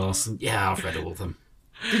new class. And I've read all of them.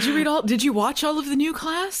 Did you watch all of the new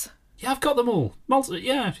class? Yeah, I've got them all.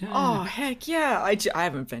 Yeah. Oh, heck yeah. I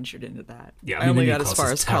haven't ventured into that. Yeah, I only got as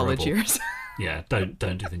far as college years. Yeah, don't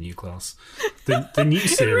do the new class. The new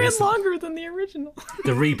series... It ran longer than the original.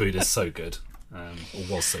 The reboot is so good. Or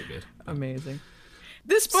was so good. Amazing.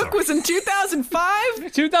 This book was in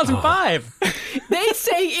 2005? 2005. They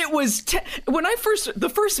say it was... When the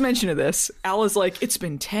first mention of this, Al is like, it's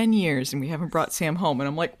been 10 years and we haven't brought Sam home. And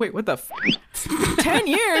I'm like, wait, what the 10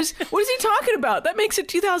 years? What is he talking about? That makes it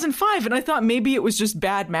 2005. And I thought maybe it was just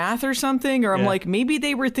bad math or something. Or I'm like, maybe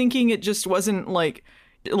they were thinking it just wasn't like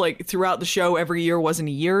throughout the show every year wasn't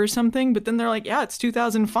a year or something. But then they're like, it's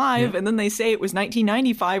 2005. And then they say it was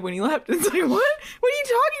 1995 when he left. It's like, what? What are you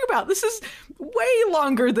talking about? This is way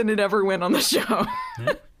longer than it ever went on the show.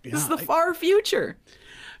 This is the far future.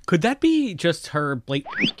 Could that be just her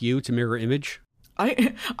blatant you to mirror image?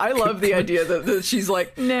 I love the idea that she's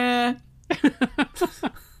like, nah.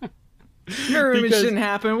 Mirror image didn't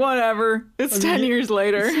happen. Whatever. It's 10 years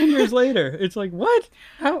later. 10 years later. It's like, what?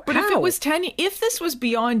 How? But if it was if this was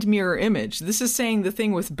beyond mirror image, this is saying the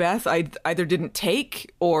thing with Beth either didn't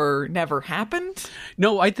take or never happened.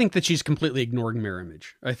 No, I think that she's completely ignoring mirror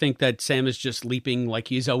image. I think that Sam is just leaping like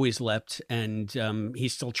he's always leapt, and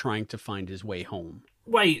he's still trying to find his way home.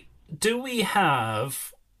 Wait, do we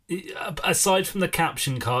have, aside from the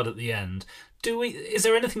caption card at the end, is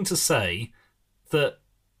there anything to say that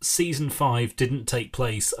season 5 didn't take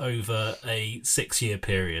place over a 6-year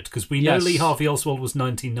period? Because we know Lee Harvey Oswald was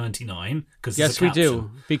 1999. Yes, we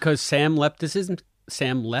do. Because Sam leapt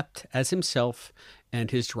as himself,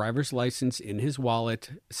 and his driver's license in his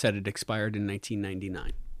wallet said it expired in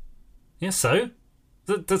 1999. Yeah, so?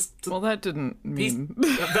 Well, that didn't mean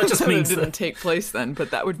that just means it didn't take place then,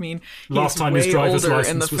 but that would mean last he's time way his driver's older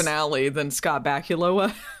license in the was... finale than Scott Bakula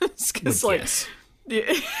was. Because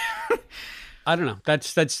I don't know.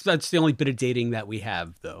 That's the only bit of dating that we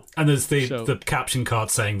have, though. And there's the caption card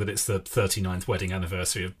saying that it's the 39th wedding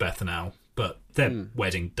anniversary of Beth and Al, but their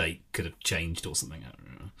wedding date could have changed or something. I don't know.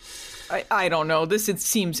 I don't know. It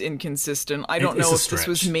seems inconsistent. I don't know if this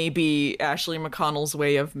was maybe Ashley McConnell's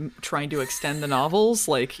way of trying to extend the novels.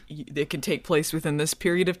 Like, it can take place within this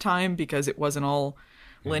period of time because it wasn't all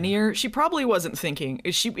linear. She probably wasn't thinking.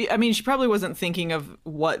 She probably wasn't thinking of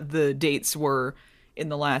what the dates were in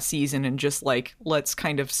the last season and just like, let's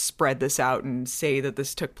kind of spread this out and say that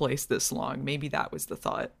this took place this long. Maybe that was the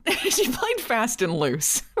thought. She played fast and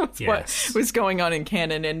loose with what was going on in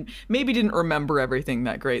canon and maybe didn't remember everything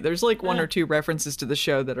that great. There's like one or two references to the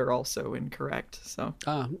show that are also incorrect. So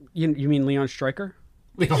you mean Leon Stryker?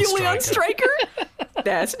 Leon Stryker?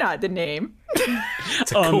 That's not the name.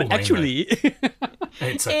 It's a cool name, actually.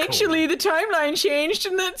 Actually, the timeline changed,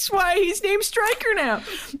 and that's why he's named Stryker now.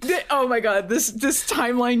 Oh my god, this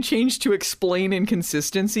timeline change to explain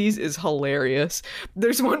inconsistencies is hilarious.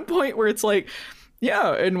 There's one point where it's like,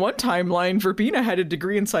 yeah, in one timeline, Verbena had a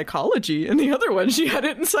degree in psychology, and the other one, she had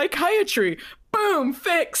it in psychiatry. Boom,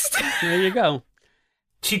 fixed. There you go.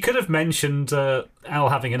 She could have mentioned Al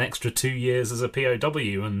having an extra 2 years as a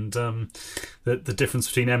POW and the difference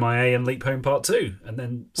between MIA and Leap Home Part 2, and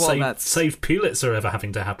then save Pulitzer ever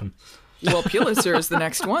having to happen. Well, Pulitzer is the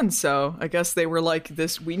next one, so I guess they were like,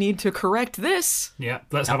 we need to correct this. Yeah,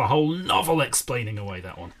 let's have a whole novel explaining away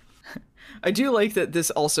that one. I do like that this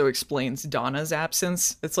also explains Donna's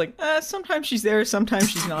absence. It's like, sometimes she's there, sometimes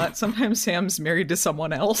she's not. Sometimes Sam's married to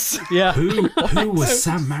someone else. Yeah. Who was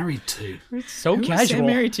Sam married to? It's so Who casual. Was Sam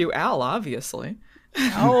married to? Al, obviously.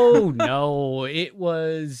 Oh, no. It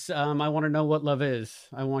was, I want to know what love is.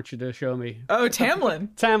 I want you to show me. Oh,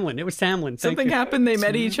 Tamlin. Tamlin. It was Tamlin. Something happened. They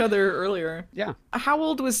met each other earlier. Yeah. How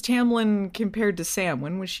old was Tamlin compared to Sam?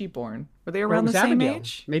 When was she born? Were they around the same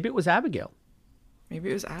age? Maybe it was Abigail.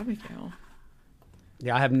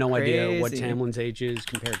 Yeah, I have no idea what Tamlin's age is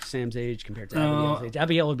compared to Sam's age, compared to Abigail's age.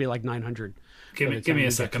 Abigail would be like 900. Give me a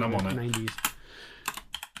second, I'm on it. 90s.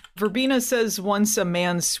 Verbena says once a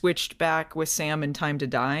man switched back with Sam in Time to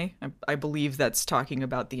Die. I believe that's talking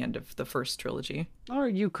about the end of the first trilogy. Or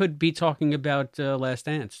you could be talking about Last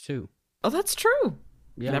Dance, too. Oh, that's true.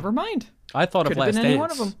 Yeah. Never mind. I thought could of Last been Dance. Any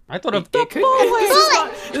one of them. I thought of the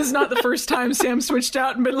This is not the first time Sam switched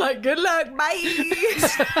out and been like, good luck, bye.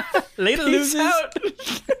 Later, Peace losers. out.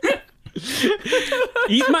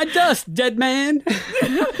 Eat my dust, dead man.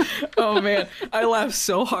 Oh, man. I laughed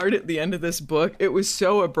so hard at the end of this book. It was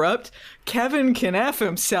so abrupt. Kevin can F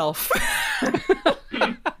himself.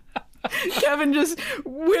 Kevin just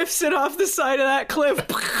whiffs it off the side of that cliff.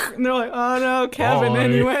 And they're like, oh, no, Kevin,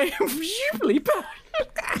 anyway.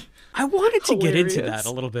 I wanted to get into that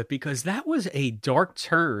a little bit because that was a dark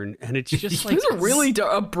turn, and it's just like it was a really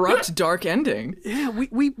abrupt, dark ending. Yeah,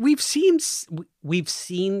 we've seen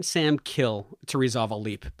Sam kill to resolve a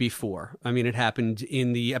leap before. I mean, it happened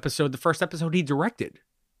in the first episode he directed.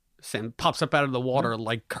 Sam pops up out of the water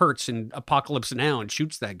like Kurtz in Apocalypse Now and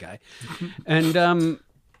shoots that guy, and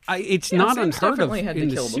it's not Sam's unheard of had in to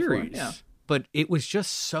the kill series. Before, yeah. But it was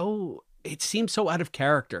just so. It seemed so out of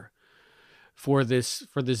character for this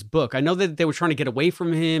book. I know that they were trying to get away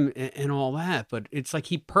from him and all that, but it's like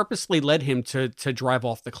he purposely led him to drive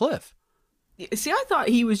off the cliff. See, I thought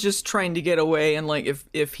he was just trying to get away, and like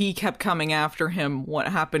if he kept coming after him, what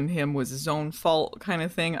happened to him was his own fault kind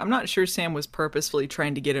of thing. I'm not sure Sam was purposefully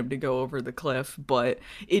trying to get him to go over the cliff, but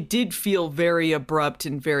it did feel very abrupt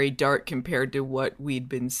and very dark compared to what we'd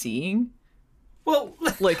been seeing. Well,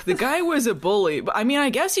 like the guy was a bully, but I mean, I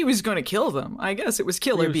guess he was going to kill them. I guess it was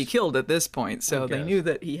kill or be killed at this point. So they knew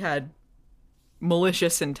that he had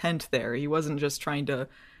malicious intent there. He wasn't just trying to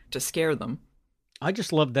scare them. I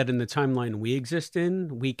just love that in the timeline we exist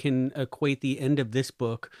in, we can equate the end of this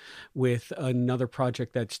book with another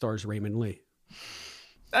project that stars Raymond Lee.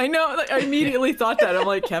 I know. I immediately thought that. I'm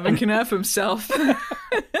like, Kevin can F himself.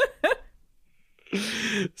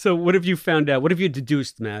 So what have you found out? What have you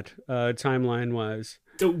deduced, Matt, timeline-wise?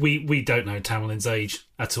 We don't know Tamlin's age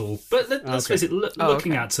at all. But let's face it,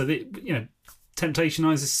 looking at, so Temptation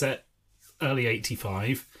Eyes is set early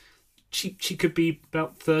 85. She could be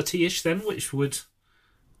about 30-ish then, which would...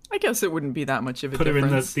 I guess it wouldn't be that much of a put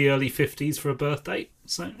difference. her in the early 50s for a birth date.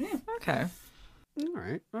 So, yeah. Okay.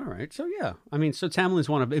 All right. So, yeah. I mean, so Tamlin's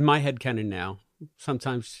one of... In my headcanon now,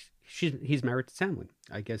 sometimes he's married to Tamlin.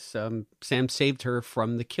 I guess Sam saved her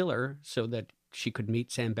from the killer so that she could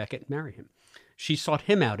meet Sam Beckett and marry him. She sought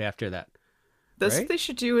him out after that. That's right? what they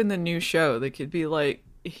should do in the new show. They could be like,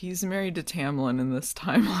 he's married to Tamlin in this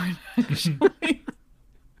timeline, actually.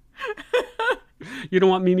 You don't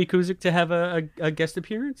want Mimi Kuzik to have a guest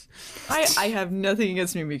appearance? I have nothing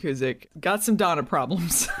against Mimi Kuzik. Got some Donna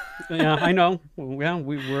problems. Yeah, I know. Well,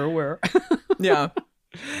 we're aware. Yeah.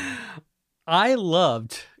 I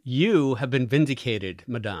loved You Have Been Vindicated,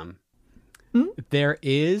 Madame. There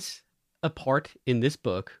is a part in this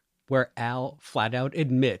book where Al flat out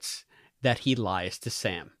admits that he lies to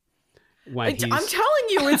Sam. I'm telling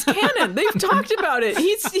you, it's canon. They've talked about it.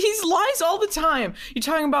 He's lies all the time. You're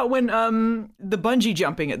talking about when the bungee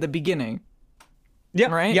jumping at the beginning. Yeah,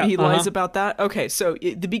 right? Yeah, he lies about that. Okay, so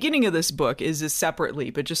the beginning of this book is a separate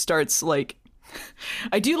leap. It just starts like...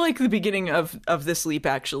 I do like the beginning of this leap,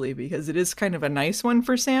 actually, because it is kind of a nice one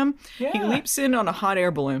for Sam. Yeah. He leaps in on a hot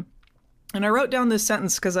air balloon. And I wrote down this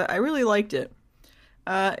sentence because I really liked it.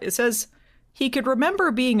 It says... He could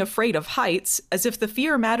remember being afraid of heights as if the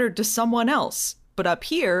fear mattered to someone else. But up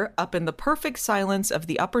here, up in the perfect silence of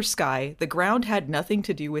the upper sky, the ground had nothing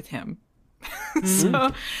to do with him. So I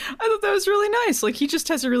thought that was really nice. Like, he just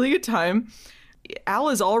has a really good time. Al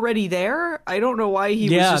is already there. I don't know why he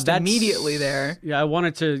was just immediately there. Yeah, I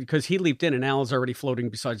wanted to, because he leaped in and Al is already floating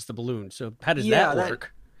besides the balloon. So how does that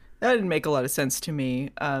work? That didn't make a lot of sense to me.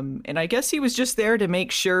 And I guess he was just there to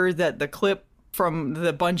make sure that the clip from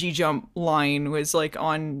the bungee jump line was like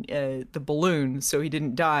on the balloon, so he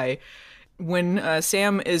didn't die. When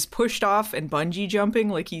Sam is pushed off and bungee jumping,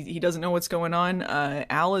 like he doesn't know what's going on,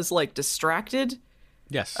 Al is like distracted.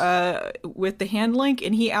 Yes. With the hand link,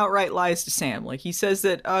 and he outright lies to Sam. Like, he says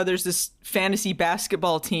that there's this fantasy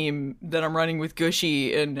basketball team that I'm running with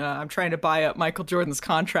Gushy, and I'm trying to buy up Michael Jordan's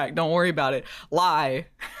contract. Don't worry about it. Lie.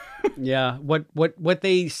 Yeah. What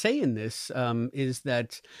they say in this is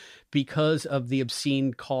that because of the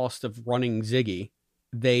obscene cost of running Ziggy,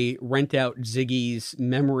 they rent out Ziggy's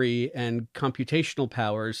memory and computational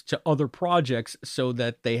powers to other projects so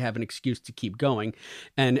that they have an excuse to keep going.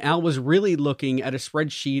 And Al was really looking at a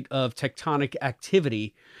spreadsheet of tectonic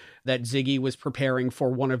activity that Ziggy was preparing for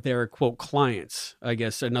one of their, quote, clients, I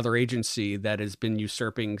guess another agency that has been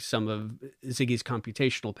usurping some of Ziggy's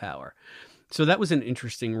computational power. So that was an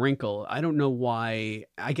interesting wrinkle. I don't know why.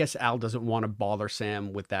 I guess Al doesn't want to bother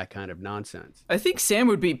Sam with that kind of nonsense. I think Sam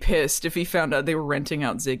would be pissed if he found out they were renting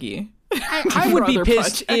out Ziggy. I would be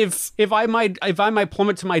pissed if I might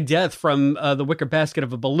plummet to my death from the wicker basket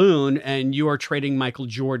of a balloon and you are trading Michael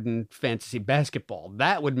Jordan fantasy basketball.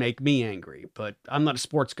 That would make me angry, but I'm not a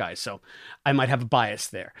sports guy, so I might have a bias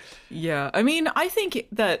there. Yeah, I mean, I think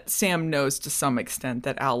that Sam knows to some extent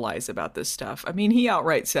that Al lies about this stuff. I mean, he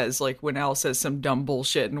outright says, like, when Al says some dumb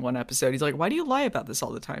bullshit in one episode, he's like, why do you lie about this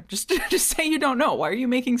all the time? Just say you don't know. Why are you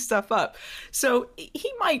making stuff up? So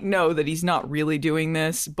he might know that he's not really doing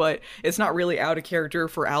this, but it's not really out of character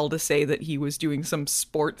for Al to say that he was doing some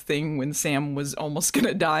sport thing when Sam was almost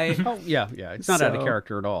gonna die. Oh yeah, it's not out of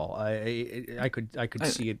character at all. I could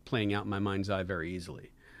see it playing out in my mind's eye very easily.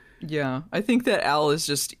 Yeah, I think that Al is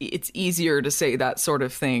just, it's easier to say that sort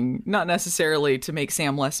of thing, not necessarily to make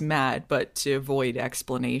Sam less mad, but to avoid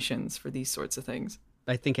explanations for these sorts of things.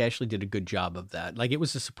 I think Ashley did a good job of that. Like, it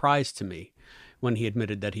was a surprise to me when he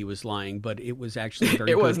admitted that he was lying, but it was actually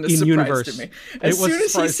very it good wasn't a in surprise universe. To me. As soon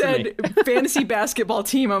as he said fantasy basketball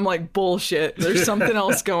team, I'm like, bullshit. There's something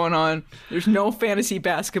else going on. There's no fantasy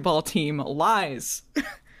basketball team. Lies.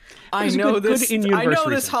 I know this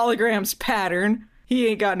hologram's pattern. He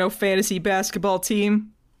ain't got no fantasy basketball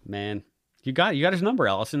team. Man, you got his number,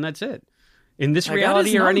 Allison. That's it. In this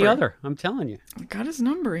reality or any other, I'm telling you. I got his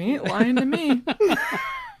number. He ain't lying to me.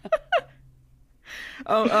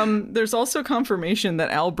 There's also confirmation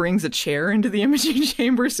that Al brings a chair into the imaging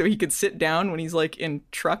chamber so he could sit down when he's like in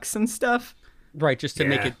trucks and stuff. Right, just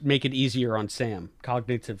to make it easier on Sam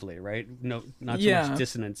cognitively, right? No, not so much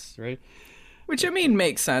dissonance, right? Which, I mean,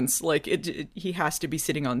 makes sense. Like, he has to be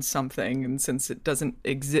sitting on something, and since it doesn't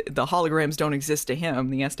exist, the holograms don't exist to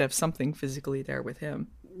him, he has to have something physically there with him.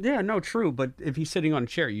 Yeah, no, true. But if he's sitting on a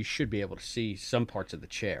chair, you should be able to see some parts of the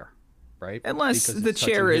chair, right? Unless the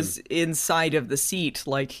chair is inside of the seat.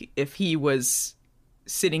 Like, if he was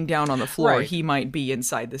sitting down on the floor, he might be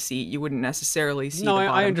inside the seat. You wouldn't necessarily see the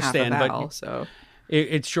bottom I understand, half of Al, but so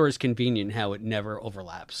it sure is convenient how it never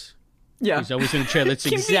overlaps. Yeah. He's always in a chair that's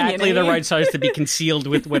exactly the right size to be concealed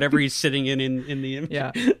with whatever he's sitting in the image.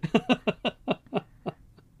 Yeah.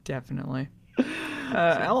 Definitely.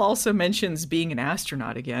 Al also mentions being an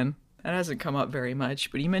astronaut again. That hasn't come up very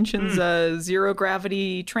much, but he mentions zero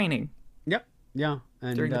gravity training. Yep. Yeah.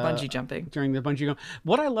 And, during the bungee jumping.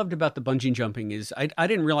 What I loved about the bungee jumping is I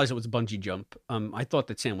didn't realize it was a bungee jump. I thought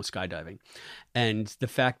that Sam was skydiving. And the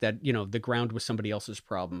fact that, the ground was somebody else's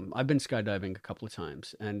problem. I've been skydiving a couple of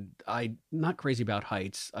times, and I'm not crazy about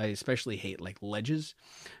heights. I especially hate like ledges.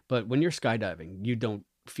 But when you're skydiving, you don't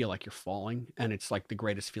feel like you're falling, and it's like the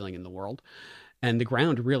greatest feeling in the world. And the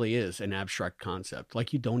ground really is an abstract concept.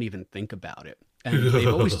 Like, you don't even think about it. And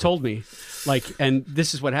they've always told me, like, and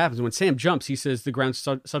this is what happens when Sam jumps. He says the ground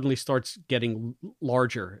suddenly starts getting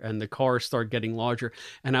larger and the cars start getting larger.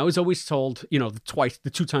 And I was always told,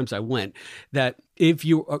 the 2 times I went, that if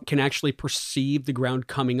you can actually perceive the ground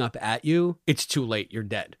coming up at you, it's too late. You're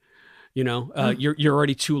dead. You're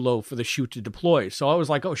already too low for the chute to deploy. So I was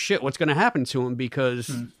like, oh shit, what's going to happen to him?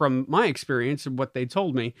 Because from my experience and what they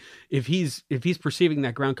told me, if he's perceiving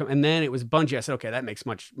that ground come, and then it was bungee, I said, okay, that makes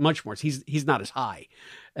much more. He's not as high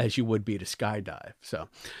as you would be to skydive. So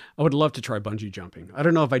I would love to try bungee jumping. I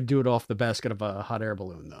don't know if I'd do it off the basket of a hot air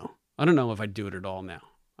balloon though. I don't know if I'd do it at all now.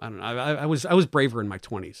 I don't know. I was braver in my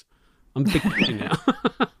 20s. I'm big now.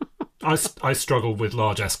 I struggle with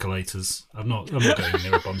large escalators. I'm not going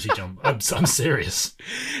near a bungee jump. I'm serious,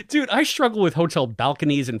 dude. I struggle with hotel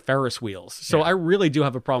balconies and Ferris wheels. So I really do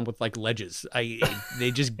have a problem with like ledges. They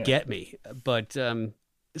just get me. But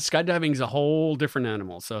skydiving is a whole different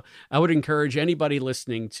animal. So I would encourage anybody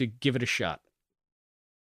listening to give it a shot.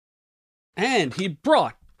 And he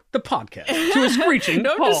brought the podcast to a screeching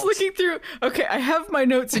No, I'm halt. just looking through. Okay, I have my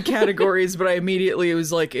notes and categories, but I immediately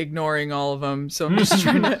was like ignoring all of them. So I'm just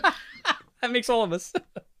trying to. That makes all of us.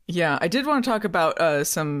 Yeah, I did want to talk about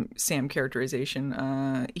some Sam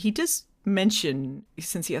characterization. He does mention,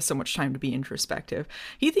 since he has so much time to be introspective,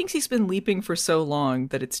 he thinks he's been leaping for so long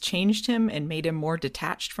that it's changed him and made him more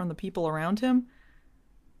detached from the people around him.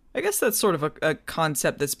 I guess that's sort of a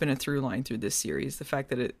concept that's been a through line through this series, the fact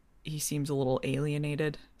that he seems a little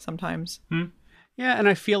alienated sometimes. Yeah, and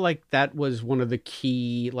I feel like that was one of the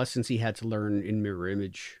key lessons he had to learn in Mirror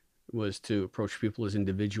Image, was to approach people as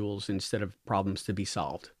individuals instead of problems to be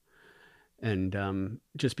solved. And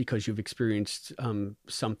just because you've experienced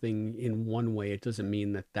something in one way, it doesn't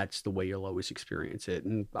mean that that's the way you'll always experience it.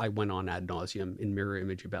 And I went on ad nauseum in Mirror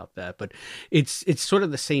Image about that. But it's sort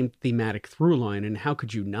of the same thematic through line. And how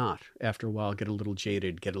could you not, after a while, get a little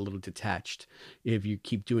jaded, get a little detached if you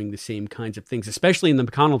keep doing the same kinds of things, especially in the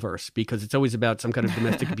McConnellverse, because it's always about some kind of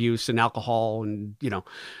domestic abuse and alcohol and,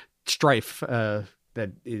 strife.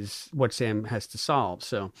 That is what Sam has to solve.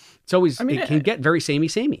 So it's always, it can get very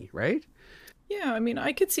samey, right? Yeah, I mean,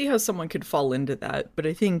 I could see how someone could fall into that, but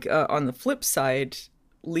I think on the flip side,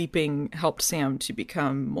 leaping helped Sam to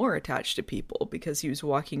become more attached to people because he was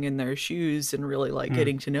walking in their shoes and really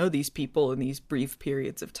getting to know these people in these brief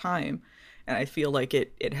periods of time. And I feel like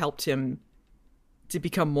it helped him to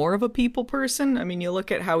become more of a people person. I mean, you look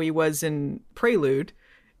at how he was in Prelude,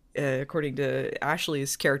 according to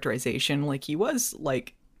Ashley's characterization, he was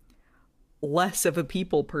less of a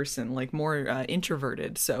people person, more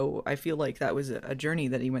introverted. So I feel like that was a journey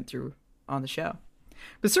that he went through on the show.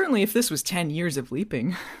 But certainly if this was 10 years of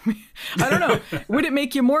leaping, I don't know, would it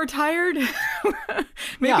make you more tired?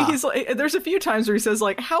 Maybe he's there's a few times where he says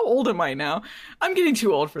how old am I now? I'm getting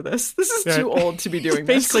too old for this. This is too old to be doing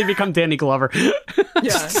this. Basically become Danny Glover.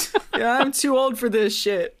 Yeah, I'm too old for this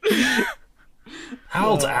shit. How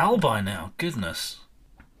old's Al by now? Goodness.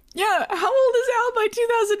 Yeah, how old is Al by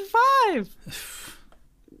 2005?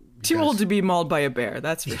 Too old to be mauled by a bear,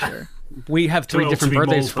 that's for sure. We have 3 different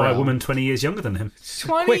birthdays for by Al. a woman 20 years younger than him.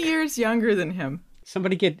 20 years younger than him.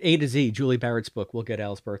 Somebody get A to Z, Julie Barrett's book. We'll get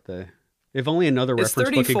Al's birthday. If only another It's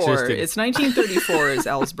reference 34. book existed. It's 1934 is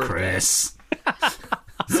Al's birthday. Chris.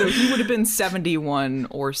 So he would have been 71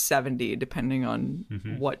 or 70, depending on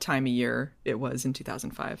what time of year it was in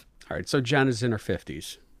 2005. All right, so Jen is in her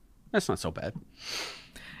 50s. That's not so bad.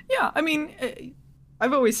 Yeah, I mean,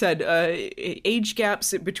 I've always said age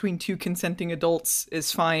gaps between two consenting adults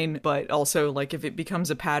is fine, but also like if it becomes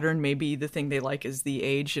a pattern, maybe the thing they like is the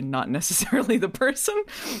age and not necessarily the person.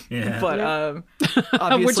 Yeah. But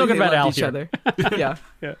obviously we're talking about Al each here. other.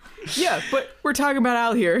 Yeah, but we're talking about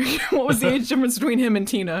Al here. What was the age difference between him and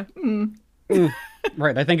Tina?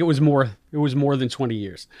 Right. I think it was more than 20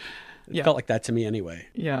 years. It felt like that to me anyway.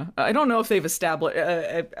 Yeah. I don't know if they've established...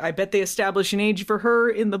 I bet they establish an age for her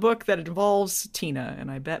in the book that involves Tina,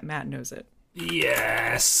 and I bet Matt knows it.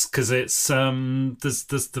 Yes, because it's there's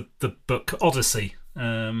the book Odyssey.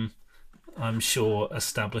 I'm sure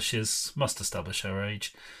must establish her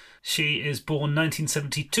age. She is born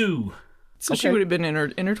 1972. So she would have been in her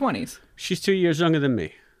 20s. She's 2 years younger than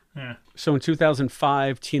me. Yeah. So in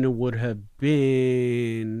 2005, Tina would have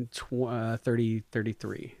been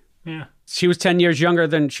 33. Yeah. She was 10 years younger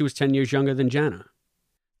than Jana.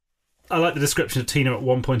 I like the description of Tina at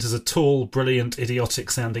one point as a tall, brilliant,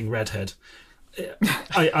 idiotic-sounding redhead.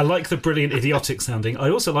 I like the brilliant, idiotic-sounding.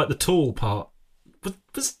 I also like the tall part.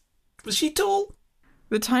 Was she tall?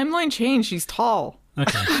 The timeline changed. She's tall.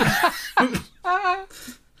 Okay.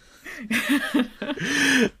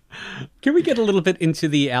 Can we get a little bit into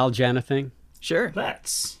the Al Jana thing? Sure.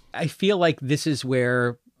 Let's. I feel like this is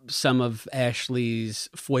where some of Ashley's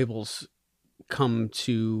foibles come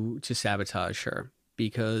to sabotage her,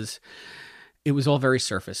 because it was all very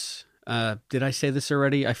surface. Did I say this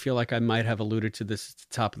already? I feel like I might have alluded to this at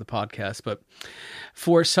the top of the podcast, but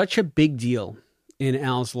for such a big deal in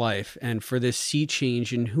Al's life, and for this sea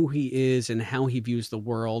change in who he is and how he views the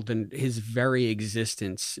world, and his very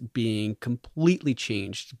existence being completely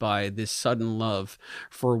changed by this sudden love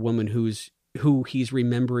for a woman who he's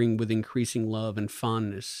remembering with increasing love and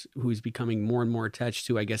fondness, who he's becoming more and more attached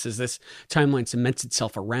to, I guess, as this timeline cements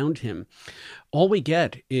itself around him. All we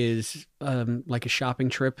get is like a shopping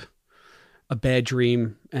trip, a bad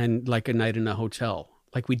dream, and like a night in a hotel.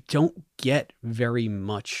 Like, we don't get very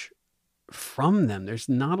much from them. There's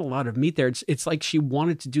not a lot of meat there. It's like she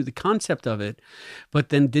wanted to do the concept of it, but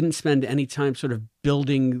then didn't spend any time sort of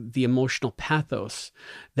building the emotional pathos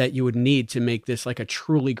that you would need to make this like a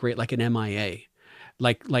truly great, like an MIA.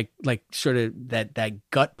 Like sort of that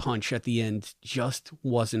gut punch at the end just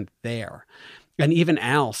wasn't there. And even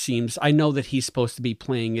Al seems, I know that he's supposed to be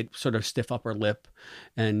playing it sort of stiff upper lip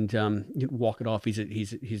and walk it off. He's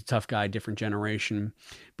a tough guy, different generation,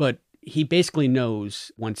 but he basically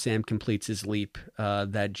knows when Sam completes his leap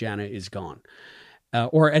that Jana is gone.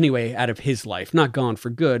 Or anyway, out of his life. Not gone for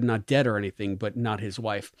good, not dead or anything, but not his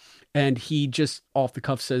wife. And he just off the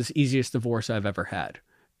cuff says, easiest divorce I've ever had.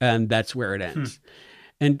 And that's where it ends.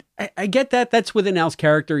 And I get that. That's within Al's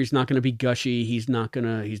character. He's not going to be gushy. He's not going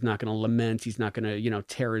to lament. He's not going to,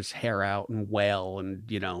 tear his hair out and wail and,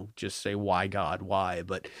 just say, why God, why?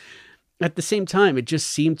 But at the same time, it just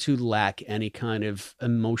seemed to lack any kind of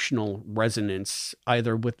emotional resonance,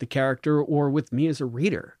 either with the character or with me as a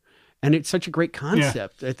reader. And it's such a great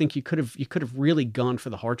concept. Yeah. I think you could have really gone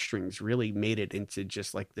for the heartstrings, really made it into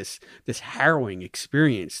just like this harrowing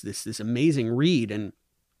experience, this amazing read. And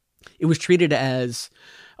it was treated as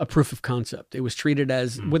a proof of concept. It was treated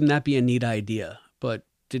as, wouldn't that be a neat idea? But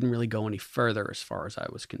didn't really go any further as far as I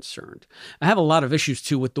was concerned. I have a lot of issues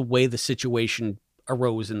too with the way the situation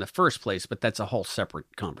arose in the first place, but that's a whole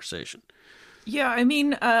separate conversation. Yeah, I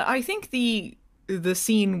mean, I think the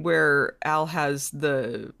scene where Al has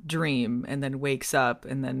the dream and then wakes up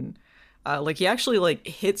and then he actually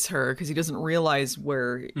hits her because he doesn't realize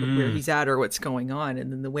where he's at or what's going on,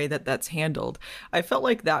 and then the way that's handled, I felt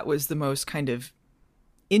like that was the most kind of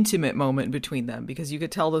intimate moment between them, because you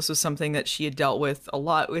could tell this was something that she had dealt with a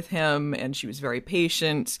lot with him, and she was very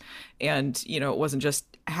patient, and it wasn't just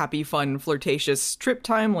happy, fun, flirtatious trip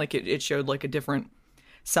time. Like it showed like a different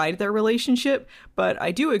side of their relationship. But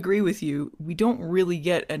I do agree with you, we don't really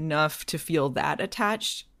get enough to feel that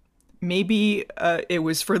attached. Maybe it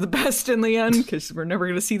was for the best in the end, because we're never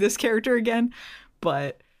going to see this character again.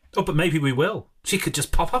 But maybe we will. She could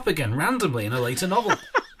just pop up again randomly in a later novel.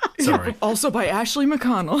 Sorry. Also by Ashley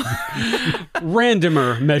McConnell.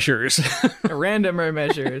 Randomer measures. Randomer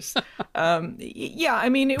measures. Yeah, I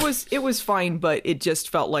mean, it was fine, but it just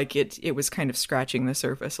felt like it was kind of scratching the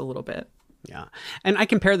surface a little bit. Yeah. And I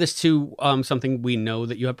compare this to something we know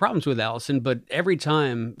that you have problems with, Allison, but every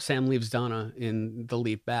time Sam leaves Donna in The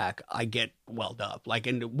Leap Back, I get welled up.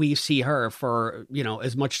 And we see her for,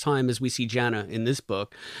 as much time as we see Jana in this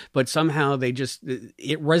book, but somehow it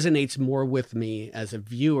resonates more with me as a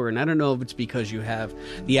viewer. And I don't know if it's because you have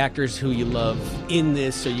the actors who you love in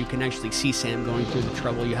this, so you can actually see Sam going through the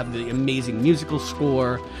trouble. You have the amazing musical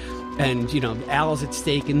score. And, Al's at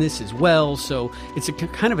stake in this as well. So it's a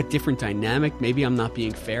kind of a different dynamic. Maybe I'm not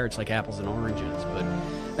being fair. It's like apples and oranges. But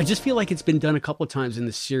I just feel like it's been done a couple of times in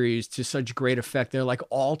the series to such great effect. They're like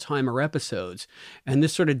all-timer episodes. And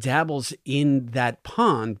this sort of dabbles in that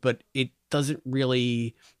pond, but it doesn't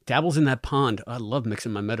really dabbles in that pond. I love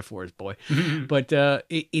mixing my metaphors, boy. But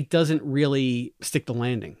it doesn't really stick the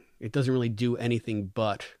landing. It doesn't really do anything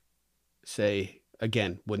but say,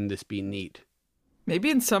 again, wouldn't this be neat?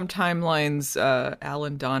 Maybe in some timelines, Al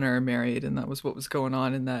and Donna are married, and that was what was going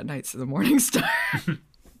on in that Knights of the Morning Star.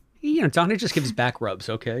 Donna just gives back rubs,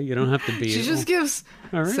 okay? You don't have to be... She just gives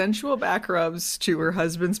sensual back rubs to her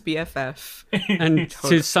husband's BFF. And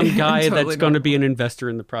to some guy that's going to be an investor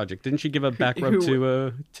in the project. Didn't she give a back rub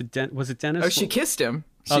to was it Dennis? Oh, she kissed him.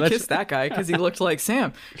 She kissed that guy because he looked like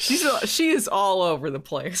Sam. She is all over the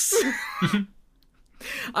place.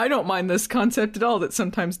 I don't mind this concept at all, that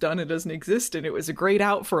sometimes Donna doesn't exist, and it was a great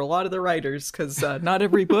out for a lot of the writers, because not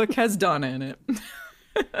every book has Donna in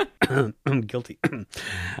it. I'm guilty.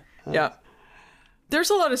 Yeah. There's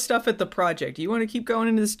a lot of stuff at the project. You want to keep going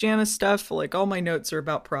into this Janice stuff? Like, all my notes are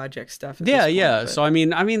about project stuff. Yeah. So, I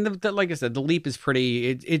mean, like I said, the leap is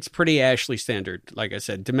it's pretty Ashley standard. Like I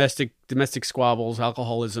said, domestic squabbles,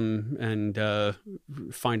 alcoholism, and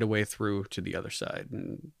find a way through to the other side.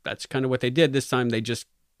 And that's kind of what they did. This time they just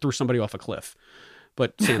threw somebody off a cliff.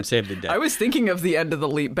 But Sam saved the day. I was thinking of the end of the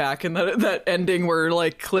leap back, and that ending where,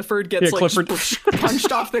 like, Clifford gets,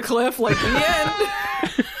 punched off the cliff, like, the end.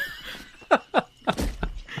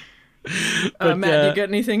 Matt, you got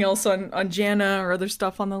anything else on Jana or other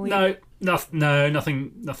stuff on the leap? No,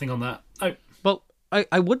 nothing on that. No. Well,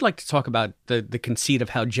 I would like to talk about the conceit of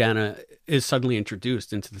how Jana is suddenly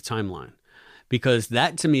introduced into the timeline, because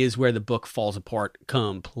that to me is where the book falls apart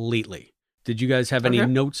completely. Did you guys have any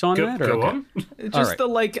notes on that? Go on. Just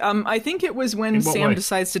I think it was when Sam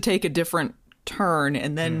decides to take a different turn,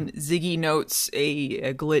 and then Ziggy notes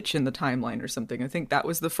a glitch in the timeline or something. I think that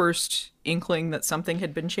was the first inkling that something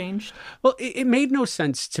had been changed. Well, it made no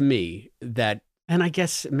sense to me that, and I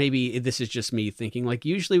guess maybe this is just me thinking, like,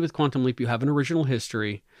 usually with Quantum Leap you have an original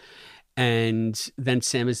history, and then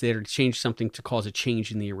Sam is there to change something to cause a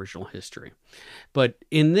change in the original history. But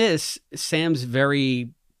in this, Sam's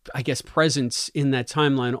very, I guess, presence in that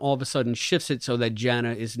timeline all of a sudden shifts it so that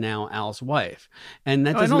Jana is now Al's wife. And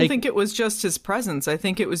that doesn't I don't think it was just his presence. I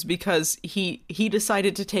think it was because he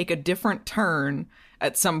decided to take a different turn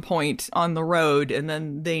at some point on the road, and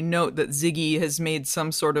then they note that Ziggy has made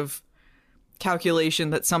some sort of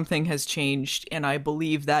calculation that something has changed, and I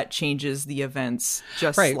believe that changes the events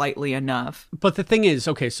just slightly enough. But the thing is,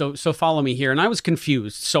 okay, so follow me here, and I was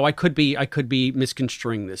confused, so I could be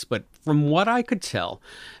misconstruing this, but from what I could tell,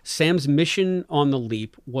 Sam's mission on the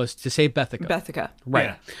leap was to save Bethica. Right.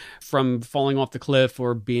 Yeah. From falling off the cliff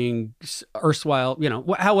or being erstwhile,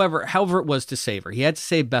 however it was to save her. He had to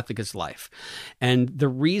save Bethica's life. And the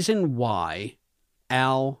reason why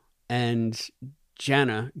Al and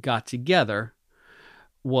Jana got together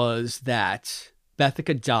was that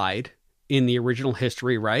Bethica died in the original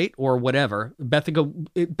history, right? Or whatever.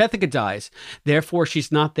 Bethica dies. Therefore, she's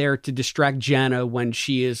not there to distract Jana when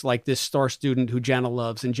she is like this star student who Jana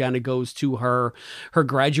loves, and Jana goes to her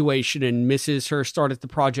graduation and misses her start at the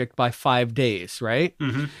project by 5 days, right?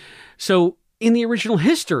 Mm-hmm. So in the original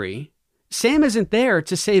history, Sam isn't there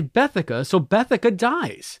to save Bethica, so Bethica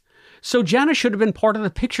dies. So Jana should have been part of the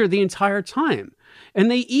picture the entire time. And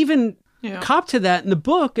they even cop to that in the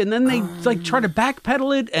book, and then they try to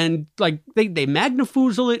backpedal it, and they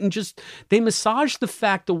magnifoozle it, and just they massage the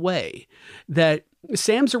fact away that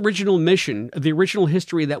Sam's original mission, the original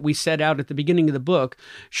history that we set out at the beginning of the book,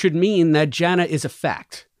 should mean that Jana is a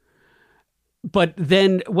fact. But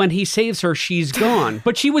then when he saves her, she's gone.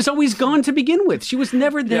 But she was always gone to begin with. She was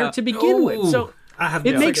never there to begin with. So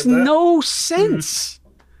it makes no sense.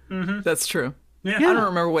 Mm-hmm. That's true. Yeah. I don't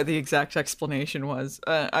remember what the exact explanation was.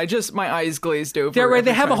 My eyes glazed over.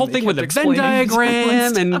 They have a whole thing with a Venn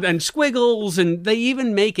diagram and squiggles, and they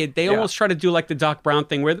even make it. They almost try to do like the Doc Brown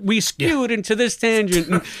thing where we skewed into this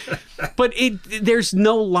tangent. But there's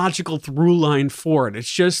no logical through line for it.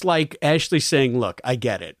 It's just like Ashley saying, look, I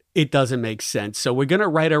get it. It doesn't make sense. So we're going to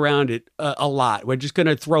write around it a lot. We're just going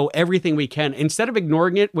to throw everything we can. Instead of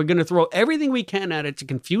ignoring it, we're going to throw everything we can at it to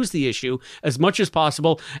confuse the issue as much as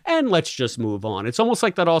possible. And let's just move on. It's almost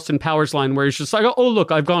like that Austin Powers line where he's just like, oh,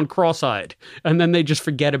 look, I've gone cross-eyed. And then they just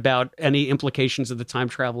forget about any implications of the time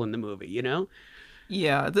travel in the movie, you know?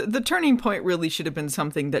 Yeah, the turning point really should have been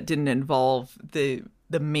something that didn't involve the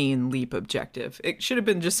main leap objective. It should have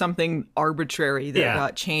been just something arbitrary that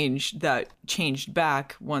got changed, that changed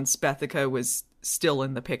back once Bethica was still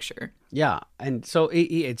in the picture. Yeah, and so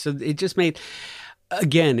it just made,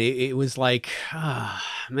 again, it was like,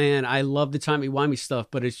 man, I love the timey-wimey stuff,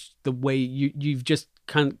 but it's the way you've just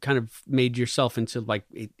kind of made yourself into like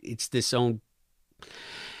it's this own,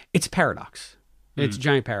 it's a paradox. It's a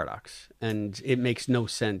giant paradox, and it makes no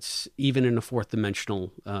sense even in a fourth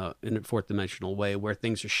dimensional way where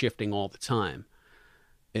things are shifting all the time.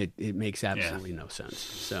 It makes absolutely no sense.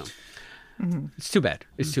 So it's too bad.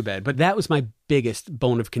 It's too bad. But that was my biggest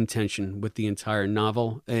bone of contention with the entire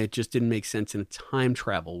novel. It just didn't make sense in a time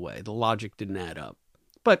travel way. The logic didn't add up.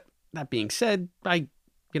 But that being said, I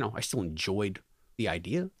still enjoyed the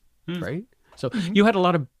idea, right? So you had a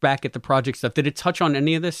lot of back at the project stuff. Did it touch on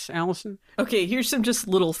any of this, Allison? Okay, here's some just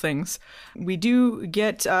little things. We do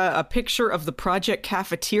get a picture of the project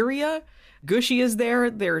cafeteria. Gushy is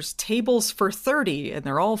there. There's tables for 30, and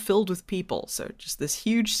they're all filled with people. So just this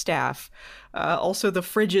huge staff. Also, the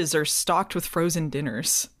fridges are stocked with frozen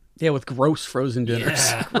dinners. Yeah, with gross frozen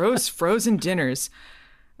dinners. Yeah. Gross frozen dinners.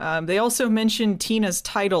 They also mentioned Tina's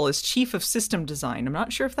title as Chief of System Design. I'm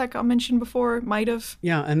not sure if that got mentioned before. It might have.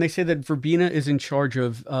 Yeah, and they say that Verbena is in charge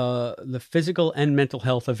of the physical and mental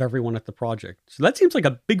health of everyone at the project. So that seems like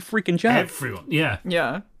a big freaking job. Everyone, yeah.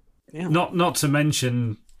 Yeah. Not to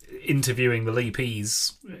mention interviewing the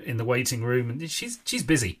Leapies in the waiting room, and she's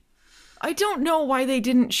busy. I don't know why they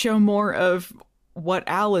didn't show more of what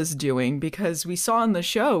Al is doing, because we saw in the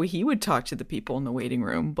show he would talk to the people in the waiting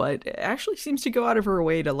room, but Ashley seems to go out of her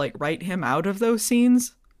way to like write him out of those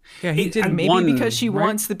scenes. Yeah, he did. Maybe because she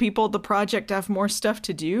wants the people at the project to have more stuff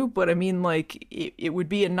to do, but I mean, like, it would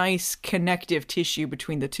be a nice connective tissue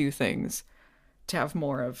between the two things to have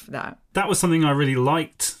more of that. That was something I really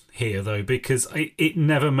liked here, though, because it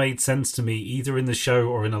never made sense to me, either in the show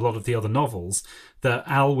or in a lot of the other novels, that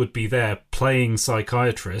Al would be there playing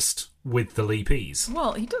psychiatrist with the Leapies.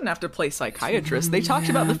 Well, he doesn't have to play psychiatrist. They talked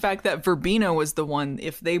about the fact that Verbena was the one,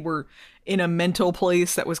 if they were in a mental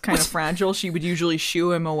place that was kind of fragile, she would usually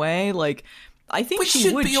shoo him away. Like, I think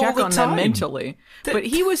she would check on them mentally. But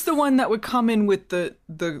he was the one that would come in with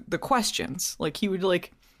the questions. Like, he would,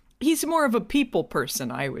 like... He's more of a people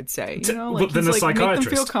person, I would say. You know, like, than he's a like, psychiatrist. Make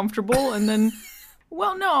them feel comfortable, and then...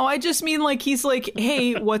 Well, no, I just mean, like, he's like,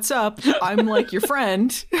 hey, what's up? I'm, like, your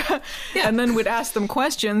friend. And then would ask them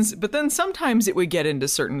questions. But then sometimes it would get into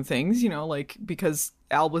certain things, you know, like, because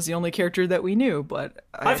Al was the only character that we knew. But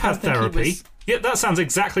I've had therapy. Yeah, that sounds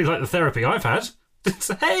exactly like the therapy I've had. It's,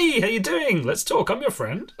 hey, how you doing? Let's talk. I'm your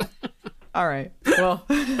friend. All right. Well...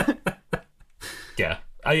 Yeah.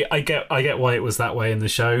 I get why it was that way in the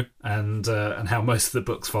show, and how most of the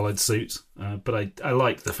books followed suit. But I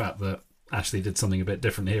like the fact that Ashley did something a bit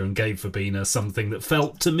different here and gave Verbena something that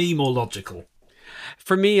felt to me more logical.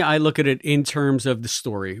 For me, I look at it in terms of the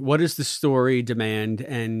story. What does the story demand,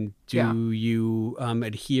 and do you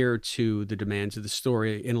adhere to the demands of the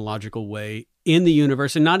story in a logical way in the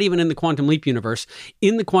universe, and not even in the Quantum Leap universe,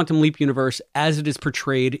 in the Quantum Leap universe as it is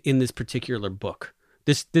portrayed in this particular book?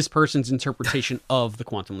 This person's interpretation of the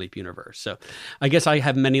Quantum Leap universe. So I guess I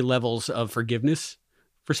have many levels of forgiveness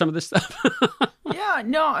for some of this stuff. Yeah,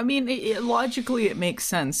 no, I mean, logically it makes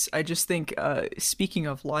sense. I just think, speaking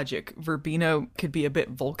of logic, Verbena could be a bit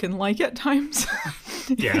Vulcan-like at times.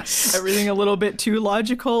 Yes. Everything a little bit too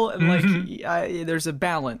logical. And like, there's a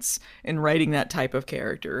balance in writing that type of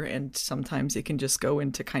character. And sometimes it can just go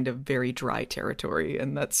into kind of very dry territory.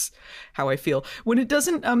 And that's how I feel. When it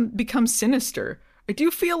doesn't become sinister, I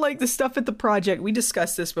do feel like the stuff at the project, we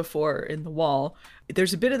discussed this before in The Wall,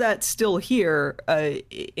 there's a bit of that still here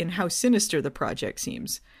in how sinister the project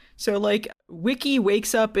seems. So, like, Wiki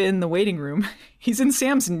wakes up in the waiting room. He's in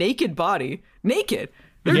Sam's naked body. Naked.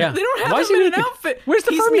 They don't have him in an outfit. Where's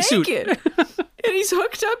the Fermi suit? And he's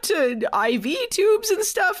hooked up to IV tubes and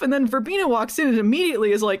stuff. And then Verbena walks in and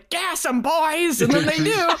immediately is like, gas 'em, boys. And then they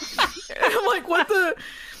do. And I'm like,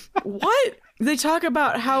 what? They talk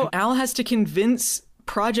about how Al has to convince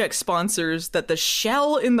project sponsors that the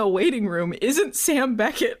shell in the waiting room isn't Sam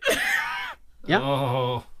Beckett. Yeah.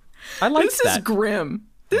 Oh. I like that. This is grim.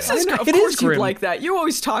 Of course you'd like that. You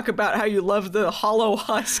always talk about how you love the hollow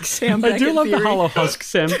husk Sam Beckett I do love theory. the hollow husk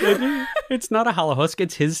Sam. It's not a hollow husk.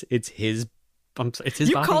 It's his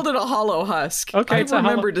You body. called it a hollow husk. Okay, I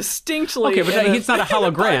remember distinctly. Okay, but it's not a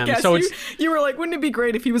hologram. Podcast, So it's you were like, wouldn't it be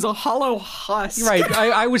great if he was a hollow husk? right.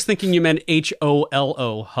 I was thinking you meant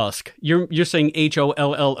HOLO husk. You're saying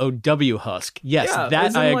HOLLOW husk. Yes, yeah,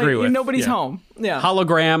 that I agree with. Nobody's home. Yeah,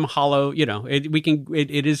 hologram, hollow. You know,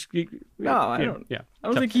 it is. No, I don't. Yeah, I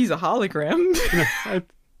don't think he's a hologram.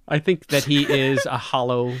 I think that he is a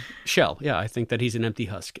hollow shell. Yeah, I think that he's an empty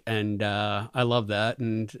husk, and I love that.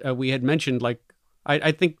 And we had mentioned, like,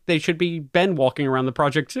 I think they should be Ben walking around the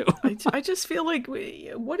project too. I just feel like,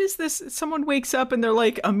 what is this? Someone wakes up and they're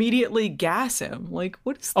like, immediately gas him. Like,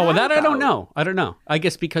 what is that? Oh, that about? I don't know. I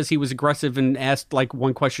guess because he was aggressive and asked like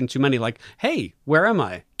one question too many, like, hey, where am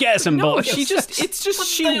I? Gas him, No, boys.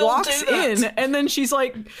 she walks in and then she's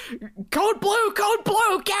like, code blue,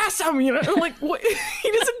 gas him. You know, like, what?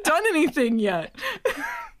 He hasn't done anything yet.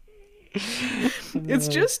 It's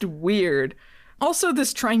just weird. Also,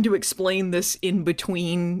 this trying to explain this in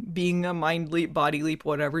between being a mind leap, body leap,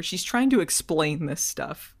 whatever. She's trying to explain this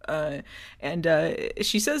stuff. And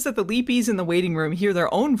she says that the leapies in the waiting room hear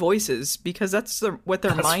their own voices because that's what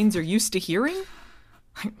their minds are used to hearing.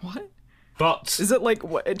 Like, what? But is it like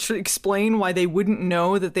to explain why they wouldn't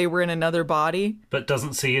know that they were in another body? But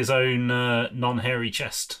doesn't see his own non-hairy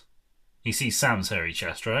chest. He sees Sam's hairy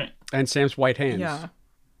chest, right? And Sam's white hands. Yeah.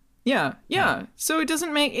 So it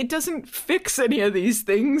doesn't fix any of these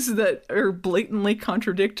things that are blatantly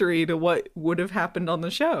contradictory to what would have happened on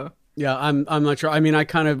the show. Yeah, I'm not sure. I mean, I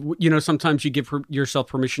kind of, sometimes you give yourself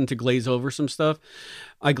permission to glaze over some stuff.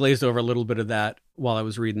 I glazed over a little bit of that while I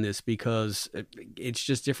was reading this because it's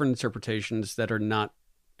just different interpretations that are not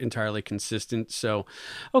entirely consistent. So,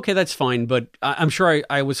 okay, that's fine. But I'm sure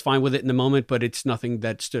I was fine with it in the moment, but it's nothing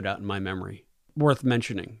that stood out in my memory worth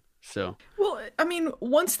mentioning. So, well, I mean,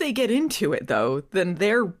 once they get into it, though, then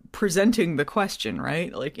they're presenting the question,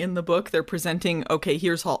 right? Like in the book, they're presenting, okay,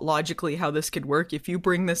 here's logically how this could work. If you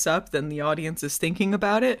bring this up, then the audience is thinking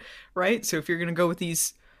about it, right? So if you're going to go with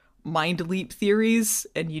these mind leap theories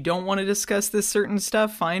and you don't want to discuss this certain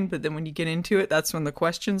stuff, fine. But then when you get into it, that's when the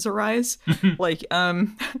questions arise.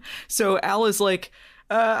 So Al is like,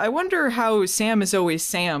 I wonder how Sam is always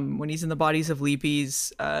Sam when he's in the bodies of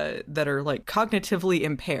leapies that are like cognitively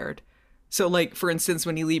impaired. So like, for instance,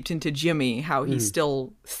 when he leaped into Jimmy, how he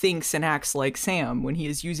still thinks and acts like Sam when he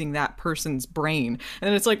is using that person's brain.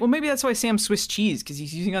 And it's like, well, maybe that's why Sam's Swiss cheese, because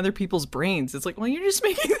he's using other people's brains. It's like, well, you're just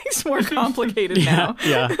making things more complicated now.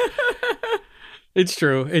 Yeah. It's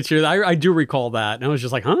true. I do recall that. And I was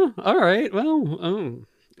just like, huh? All right. Well,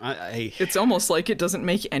 it's almost like it doesn't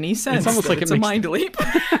make any sense. It's almost like it's a mind leap.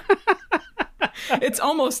 It's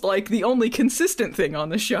almost like the only consistent thing on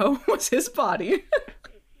the show was his body.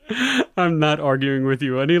 I'm not arguing with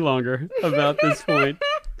you any longer about this point.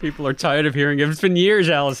 People are tired of hearing it. It's been years,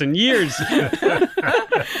 Allison, years.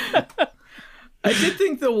 I did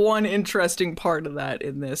think the one interesting part of that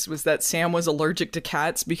in this was that Sam was allergic to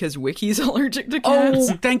cats because Wiki's allergic to cats.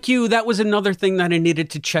 Oh, thank you. That was another thing that I needed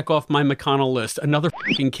to check off my McConnell list. Another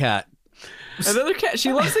fucking cat. Another cat.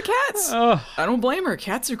 She loves the cats. Oh. I don't blame her.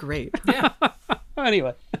 Cats are great. Yeah.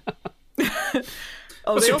 Anyway.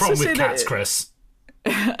 What's your problem with cats, Chris?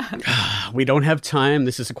 We don't have time.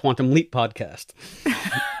 This is a Quantum Leap podcast.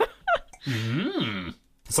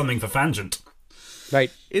 Something for Fangent. Right.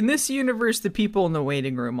 In this universe, the people in the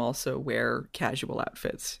waiting room also wear casual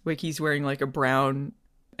outfits. Wiki's wearing like a brown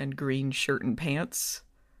and green shirt and pants,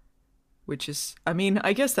 which is, I mean,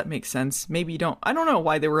 I guess that makes sense. Maybe you don't. I don't know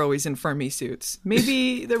why they were always in Fermi suits.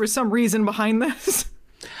 Maybe there was some reason behind this.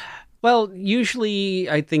 Well, usually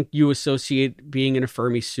I think you associate being in a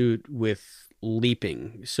Fermi suit with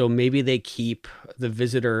leaping. So maybe they keep the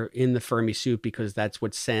visitor in the Fermi suit because that's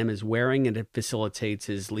what Sam is wearing and it facilitates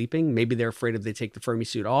his leaping. Maybe they're afraid if they take the Fermi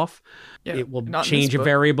suit off, it will change a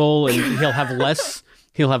variable and he'll have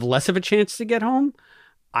less of a chance to get home.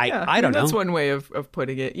 I don't know. That's one way of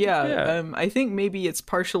putting it. Yeah. I think maybe it's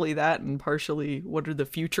partially that and partially what are the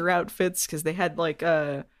future outfits, because they had like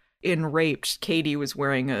in Raped, Katie was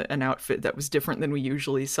wearing an outfit that was different than we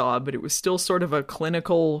usually saw, but it was still sort of a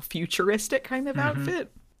clinical, futuristic kind of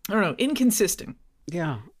outfit. I don't know, inconsistent.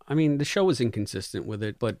 Yeah, I mean, the show was inconsistent with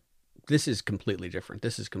it, but this is completely different.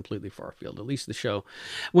 This is completely far field. At least the show.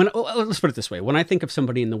 Let's put it this way. When I think of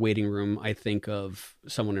somebody in the waiting room, I think of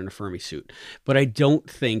someone in a Fermi suit. But I don't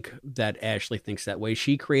think that Ashley thinks that way.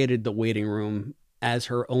 She created the waiting room as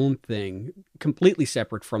her own thing, completely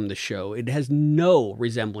separate from the show. It has no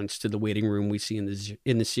resemblance to the waiting room we see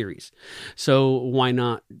in the series. So why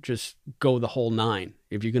not just go the whole nine?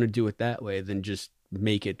 If you're going to do it that way, then just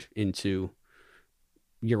make it into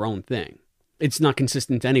your own thing. It's not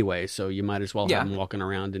consistent anyway, so you might as well have him walking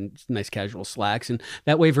around in nice casual slacks. And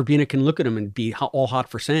that way Verbena can look at him and be all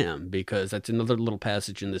hot for Sam, because that's another little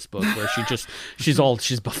passage in this book where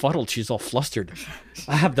she's befuddled. She's all flustered.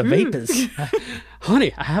 I have the vapors.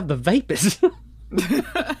 Honey, I have the vapors. All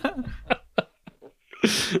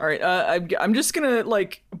right, I'm just going to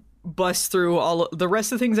bust through the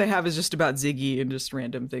rest of the things I have is just about Ziggy and just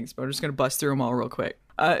random things, but I'm just going to bust through them all real quick.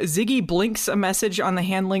 Ziggy blinks a message on the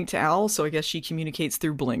hand link to Al, so I guess she communicates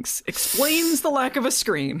through blinks. Explains the lack of a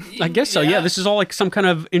screen. I guess so, yeah. This is all like some kind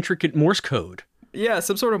of intricate Morse code. Yeah,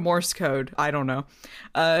 some sort of Morse code. I don't know.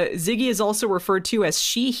 Ziggy is also referred to as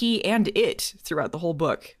she, he, and it throughout the whole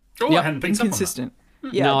book. Oh, I hadn't picked up on that. Inconsistent.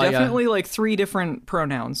 Yeah, no, definitely like 3 different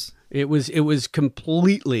pronouns. It was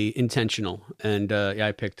completely intentional, and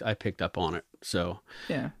I picked up on it. So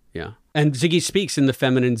yeah. And Ziggy speaks in the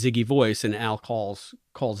feminine Ziggy voice, and Al calls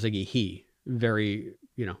Ziggy he very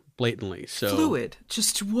blatantly. So fluid,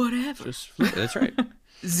 just whatever. Just fluid, that's right.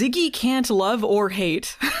 Ziggy can't love or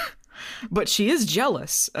hate, but she is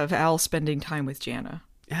jealous of Al spending time with Jana.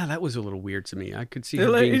 Yeah, that was a little weird to me. I could see her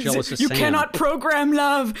being jealous of Sam. You cannot program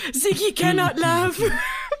love. Ziggy cannot love.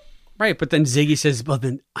 Right, but then Ziggy says, well,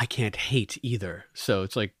 then I can't hate either. So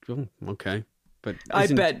it's like, oh, okay. But I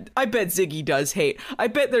bet Ziggy does hate. I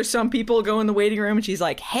bet there's some people go in the waiting room and she's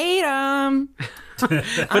like, hate them.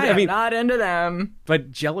 I mean, not into them.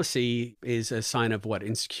 But jealousy is a sign of what?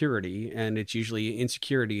 Insecurity. And it's usually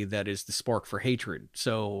insecurity that is the spark for hatred.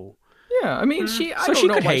 So... Yeah, I mean, I don't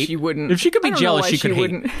know why she wouldn't. If she could be jealous, she could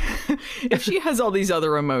hate. If she has all these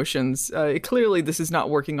other emotions, clearly this is not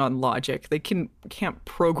working on logic. They can't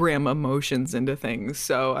program emotions into things.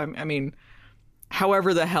 So, I mean,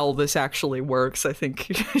 however the hell this actually works, I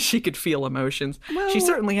think she could feel emotions. Well, she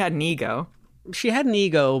certainly had an ego. She had an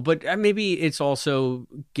ego, but maybe it's also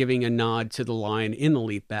giving a nod to the line in the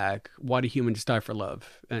leap back, why do humans die for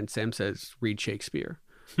love? And Sam says, read Shakespeare.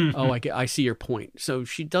 Oh, I see your point. So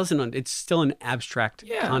she doesn't. It's still an abstract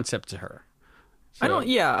concept to her. So.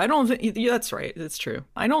 I don't think that's right. That's true.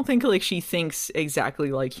 I don't think like she thinks exactly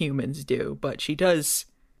like humans do, but she does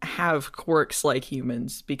have quirks like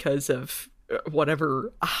humans because of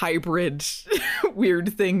whatever hybrid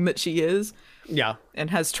weird thing that she is. Yeah, and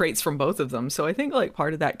has traits from both of them. So I think like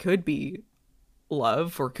part of that could be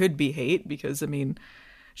love or could be hate because I mean,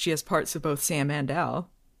 she has parts of both Sam and Al.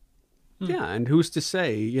 Yeah, and who's to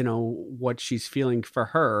say, what she's feeling for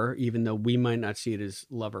her, even though we might not see it as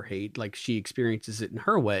love or hate, like she experiences it in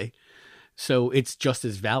her way. So it's just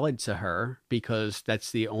as valid to her because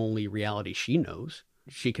that's the only reality she knows.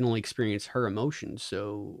 She can only experience her emotions.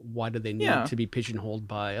 So why do they need to be pigeonholed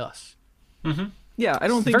by us? Mm-hmm. Yeah, I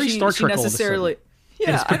don't think she necessarily...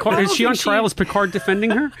 Yeah, is she on trial? Is Picard defending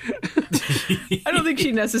her? I don't think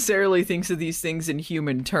she necessarily thinks of these things in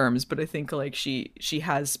human terms, but I think like she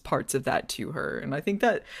has parts of that to her, and I think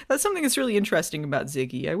that's something that's really interesting about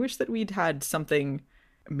Ziggy. I wish that we'd had something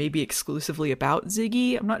maybe exclusively about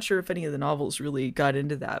Ziggy. I'm not sure if any of the novels really got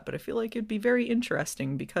into that, but I feel like it'd be very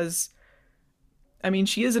interesting because, I mean,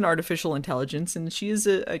 she is an artificial intelligence, and she is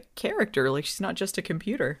a character. Like she's not just a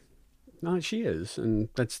computer. No, she is, and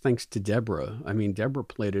that's thanks to Deborah. I mean, Deborah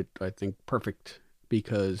played it, I think, perfect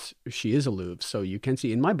because she is aloof. So you can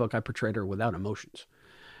see in my book, I portrayed her without emotions.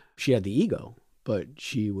 She had the ego, but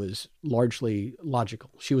she was largely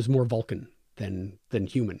logical. She was more Vulcan than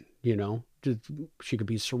human, She could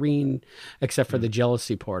be serene, except for the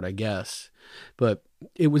jealousy part, I guess. But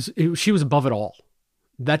she was above it all.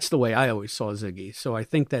 That's the way I always saw Ziggy. So I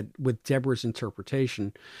think that with Deborah's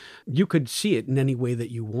interpretation, you could see it in any way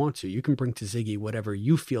that you want to. You can bring to Ziggy whatever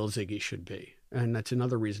you feel Ziggy should be. And that's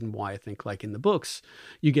another reason why I think, like in the books,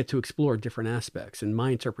 you get to explore different aspects. And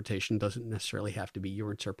my interpretation doesn't necessarily have to be your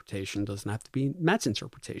interpretation, doesn't have to be Matt's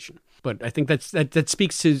interpretation. But I think that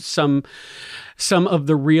speaks to some of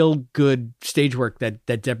the real good stage work that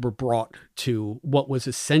Deborah brought to what was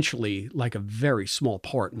essentially like a very small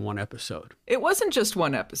part in one episode. It wasn't just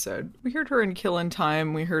one episode. We heard her in Kill in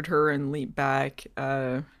Time. We heard her in Leap Back.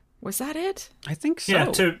 Was that it? I think so. Yeah,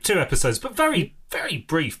 two episodes, but very, very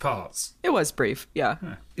brief parts. It was brief, yeah.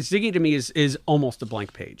 Ziggy to me is almost a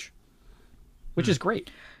blank page, which is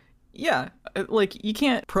great. Yeah, like you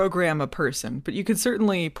can't program a person, but you can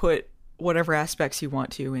certainly put whatever aspects you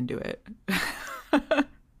want to into it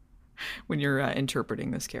when you're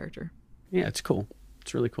interpreting this character. Yeah, it's cool.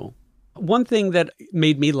 It's really cool. One thing that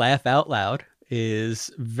made me laugh out loud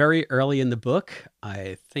is very early in the book.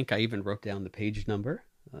 I think I even wrote down the page number.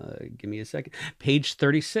 Give me a second. Page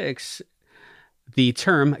 36, the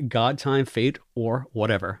term God, time, fate, or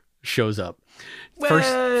whatever shows up.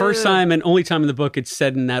 First time and only time in the book it's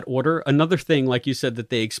said in that order. Another thing, like you said, that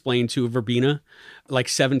they explain to Verbena, like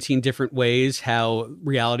 17 different ways how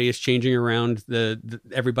reality is changing around the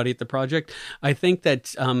everybody at the project. I think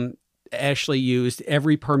that Ashley used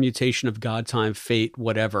every permutation of God, time, fate,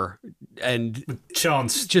 whatever, and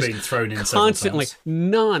chance just being thrown in constantly,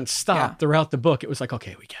 non-stop throughout the book. It was like,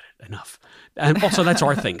 okay, we get enough. And also, that's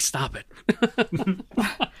our thing. Stop it.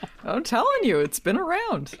 I'm telling you, it's been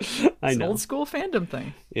around. It's an old school fandom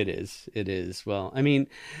thing. It is. It is. Well, I mean,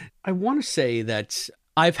 I want to say that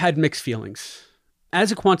I've had mixed feelings. As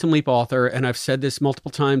a Quantum Leap author, and I've said this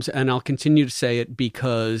multiple times, and I'll continue to say it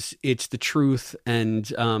because it's the truth, and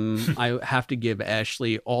I have to give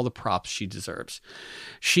Ashley all the props she deserves.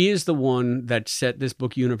 She is the one that set this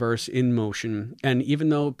book universe in motion, and even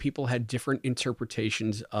though people had different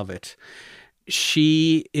interpretations of it,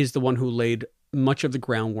 she is the one who laid much of the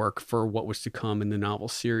groundwork for what was to come in the novel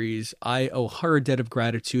series. I owe her a debt of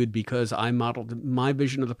gratitude because I modeled my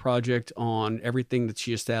vision of the project on everything that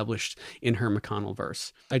she established in her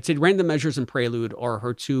McConnellverse. I'd say Random Measures and Prelude are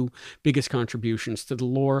her two biggest contributions to the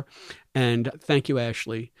lore. And thank you,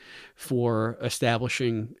 Ashley, for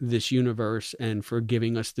establishing this universe and for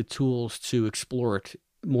giving us the tools to explore it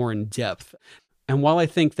more in depth. And while I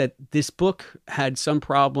think that this book had some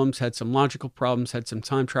problems, had some logical problems, had some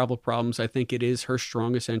time travel problems, I think it is her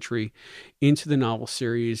strongest entry into the novel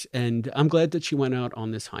series. And I'm glad that she went out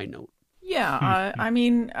on this high note. Yeah, I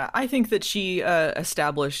mean, I think that she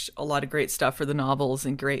established a lot of great stuff for the novels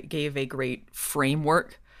and gave a great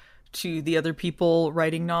framework to the other people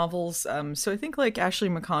writing novels. So I think like Ashley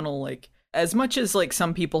McConnell, like, as much as like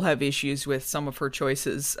some people have issues with some of her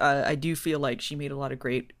choices, I do feel like she made a lot of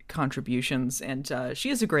great contributions, and she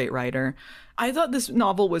is a great writer. I thought this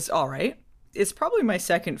novel was all right. It's probably my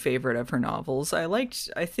second favorite of her novels. I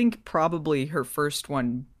think probably her first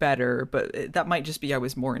one better, but that might just be I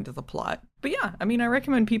was more into the plot. But yeah, I mean, I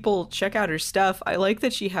recommend people check out her stuff. I like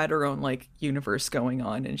that she had her own like universe going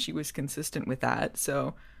on, and she was consistent with that.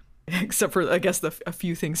 So. Except for, I guess, a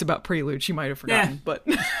few things about Prelude she might have forgotten. But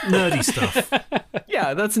nerdy stuff.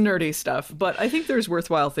 Yeah, that's nerdy stuff. But I think there's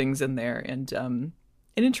worthwhile things in there and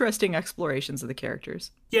interesting explorations of the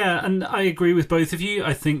characters. Yeah, and I agree with both of you.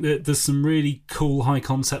 I think that there's some really cool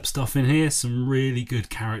high-concept stuff in here, some really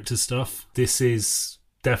good character stuff. This is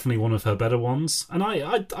definitely one of her better ones. And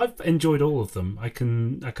I've enjoyed all of them. I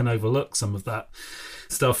can overlook some of that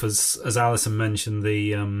stuff, as Alison mentioned,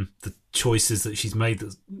 the choices that she's made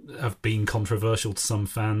that have been controversial to some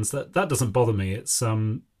fans. That doesn't bother me. It's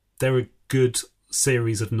they're a good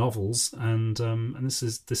series of novels, and this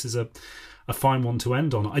is a fine one to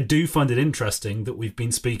end on. I do find it interesting that we've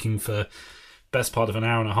been speaking for best part of an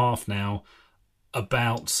hour and a half now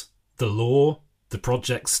about the lore, the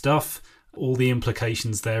project stuff, all the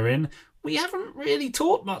implications therein. We haven't really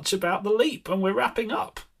talked much about the leap, and we're wrapping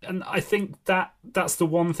up. And I think that's the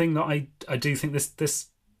one thing that I do think this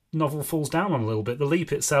novel falls down on a little bit. The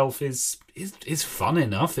leap itself is fun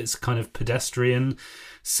enough. It's kind of pedestrian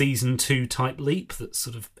season 2 type leap that's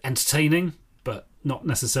sort of entertaining, but not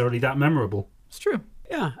necessarily that memorable. It's true.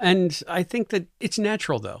 Yeah, and I think that it's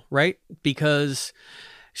natural though, right? Because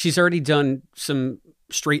she's already done some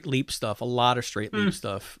straight leap stuff, a lot of straight leap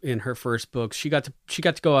stuff in her first book. She got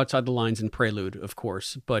to go outside the lines in Prelude, of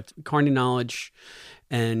course, but Carney Knowledge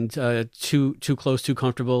and Too Close, Too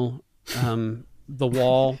Comfortable, The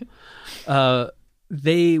Wall,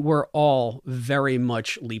 they were all very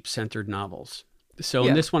much leap-centered novels. So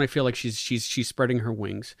in this one, I feel like she's spreading her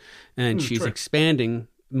wings and she's expanding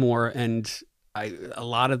more. And a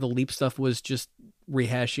lot of the leap stuff was just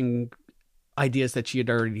rehashing ideas that she had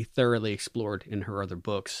already thoroughly explored in her other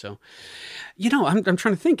books. So, I'm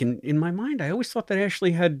trying to think. In my mind, I always thought that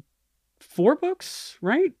Ashley had 4 books,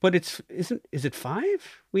 right? But is it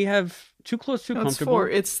 5? We have Too Close, Too Comfortable. It's 4.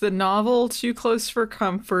 It's the novel Too Close for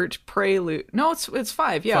Comfort, Prelude. No, it's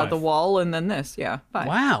 5. Yeah, 5. The Wall, and then this. Yeah, 5.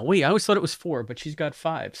 Wow. Wait, I always thought it was 4, but she's got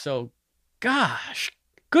 5. So,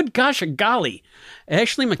 good gosh, golly,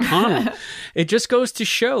 Ashley McConnell. It just goes to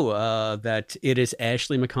show that it is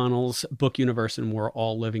Ashley McConnell's book universe and we're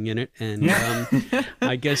all living in it. And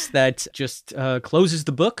I guess that just closes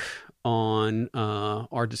the book on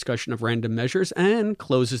our discussion of Random Measures and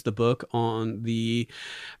closes the book on the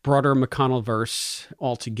broader McConnellverse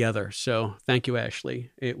altogether. So thank you, Ashley.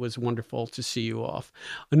 It was wonderful to see you off.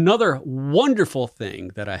 Another wonderful thing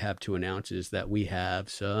that I have to announce is that we have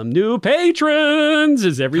some new patrons.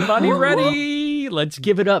 Is everybody ready? Let's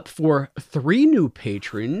give it up for 3 new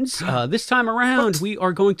patrons. This time around, we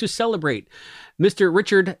are going to celebrate Mr.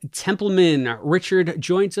 Richard Templeman. Richard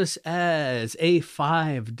joins us as a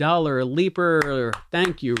 $5 leaper.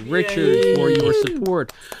 Thank you, Richard, for your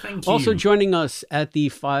support. Thank you. Also joining us at the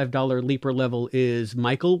 $5 leaper level is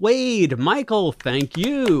Michael Wade. Michael, thank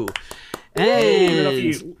you. And love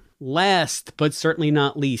you. Last but certainly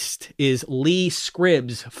not least is Lee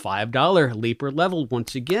Scribbs, $5 leaper level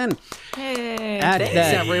once again. Hey. Thanks,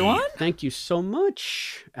 everyone. Thank you so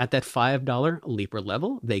much. At that $5 Leaper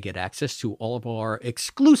level, they get access to all of our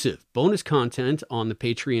exclusive bonus content on the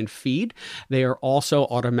Patreon feed. They are also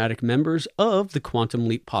automatic members of the Quantum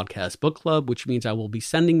Leap Podcast Book Club, which means I will be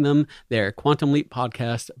sending them their Quantum Leap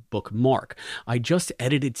Podcast bookmark. I just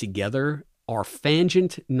edited together our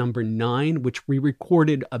Fangent number 9, which we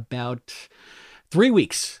recorded about 3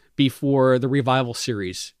 weeks before the revival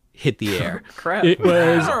series hit the air. Crap. It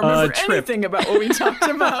was I don't remember a trip. anything about what we talked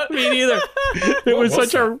about. Me neither. It was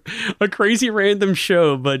such a crazy random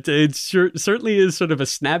show, but it certainly is sort of a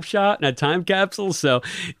snapshot and a time capsule. So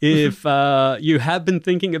if you have been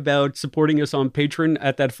thinking about supporting us on Patreon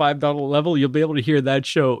at that $5 level, you'll be able to hear that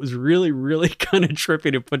show. It was really, really kind of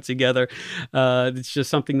trippy to put together. It's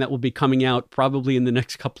just something that will be coming out probably in the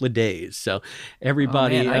next couple of days. So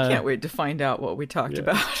everybody... Oh, man, I can't wait to find out what we talked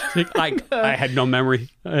about. I had no memory.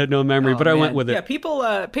 But I went with it. Yeah, people,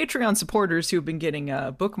 Patreon supporters who have been getting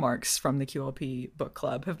bookmarks from the QLP Book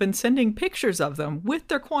Club have been sending pictures of them with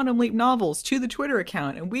their Quantum Leap novels to the Twitter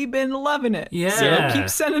account, and we've been loving it. Yeah. So keep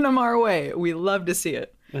sending them our way. We love to see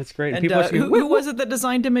it. That's great. And who was it that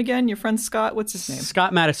designed him again? Your friend Scott? What's his name?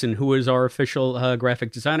 Scott Madison, who is our official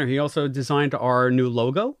graphic designer. He also designed our new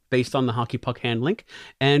logo based on the hockey puck hand link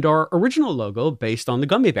and our original logo based on the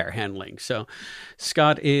gummy bear hand link. So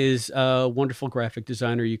Scott is a wonderful graphic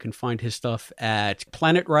designer. You can find his stuff at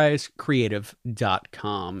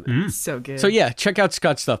planetrisecreative.com. So good. So yeah, check out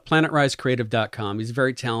Scott's stuff, planetrisecreative.com. He's a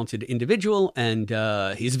very talented individual, and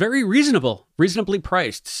he's very reasonably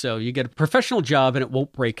priced. So you get a professional job and it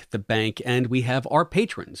won't break the bank. And we have our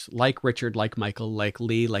patrons like Richard, like Michael, like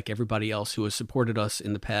Lee, like everybody else who has supported us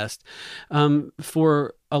in the past,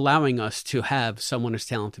 for allowing us to have someone as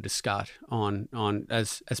talented as Scott on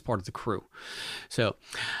as part of the crew. So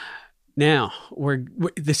now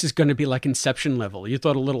this is going to be like Inception level. You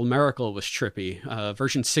thought A Little Miracle was trippy.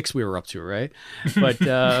 Version 6 we were up to, right? But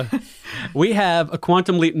we have a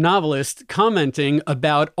Quantum Leap novelist commenting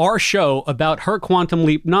about our show about her Quantum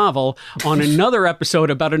Leap novel on another episode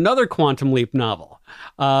about another Quantum Leap novel.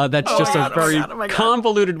 That's just a very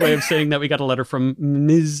convoluted way of saying that we got a letter from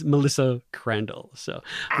Ms. Melissa Crandall. So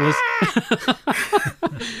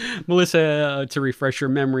Melissa, to refresh your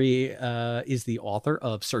memory, is the author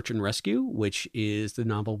of Search and Rescue, which is the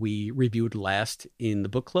novel we reviewed last in the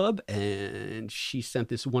book club. And she sent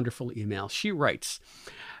this wonderful email. She writes,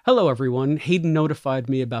 "Hello, everyone. Hayden notified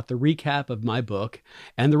me about the recap of my book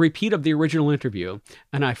and the repeat of the original interview,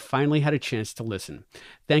 and I finally had a chance to listen.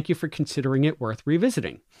 Thank you for considering it worth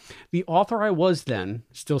revisiting. The author I was then,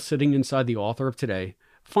 still sitting inside the author of today,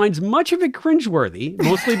 finds much of it cringeworthy,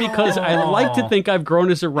 mostly because I like to think I've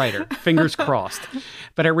grown as a writer, fingers crossed.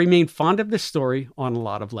 But I remain fond of this story on a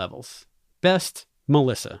lot of levels. Best,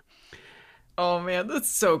 Melissa." Oh, man, that's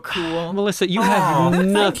so cool. Melissa, you have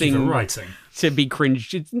nothing for writing to be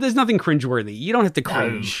cringe. There's nothing cringeworthy. You don't have to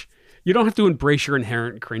cringe. You don't have to embrace your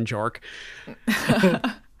inherent cringe arc.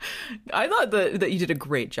 I thought that you did a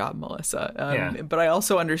great job, Melissa. But I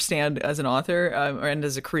also understand as an author and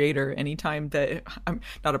as a creator, anytime that I'm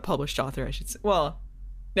not a published author, I should say. Well,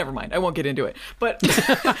 never mind. I won't get into it. But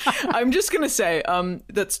I'm just going to say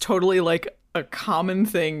that's totally like a common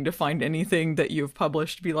thing to find anything that you've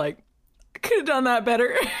published to be like, I could have done that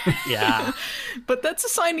better. Yeah. But that's a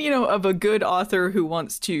sign, of a good author who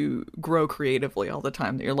wants to grow creatively all the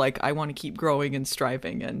time. That you're like, I want to keep growing and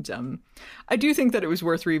striving. And I do think that it was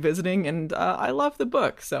worth revisiting. And I love the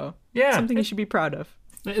book. So something you should be proud of.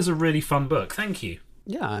 It is a really fun book. Thank you.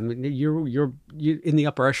 Yeah, I mean, you're in the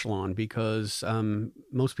upper echelon because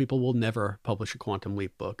most people will never publish a Quantum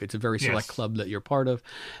Leap book. It's a very select club that you're part of,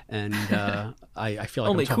 and I feel like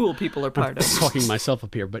only cool people are part of. Talking myself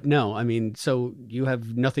up here, but no, I mean, so you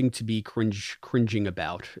have nothing to be cringing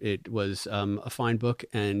about. It was a fine book,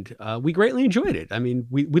 and we greatly enjoyed it. I mean,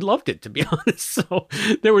 we loved it, to be honest. So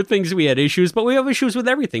there were things we had issues, but we have issues with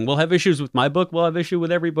everything. We'll have issues with my book. We'll have issue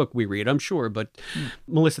with every book we read, I'm sure. But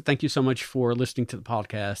Melissa, thank you so much for listening to the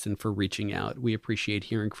podcast and for reaching out. We appreciate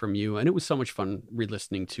hearing from you, and it was so much fun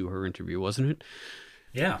re-listening to her interview, wasn't it?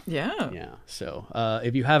 Yeah. So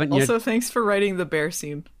if you haven't also thanks for writing the bear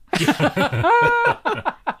scene.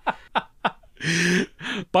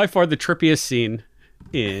 By far the trippiest scene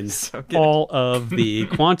in all of the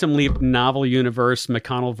Quantum Leap novel universe,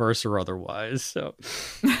 McConnellverse or otherwise. So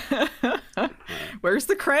where's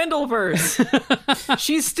the Crandallverse?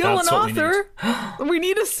 She's still an author. We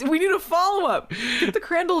need a follow-up. Get the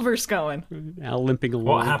Crandallverse going. Al limping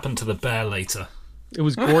along. What happened to the bear later? It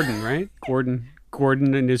was Gordon, right?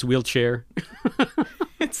 Gordon in his wheelchair.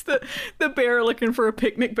 It's the bear looking for a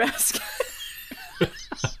picnic basket.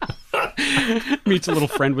 Meets a little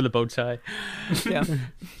friend with a bow tie. Yeah.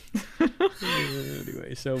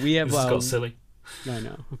 Anyway, so we have... This has got silly. I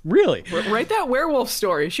know. Really? Write that werewolf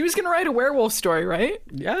story. She was going to write a werewolf story, right?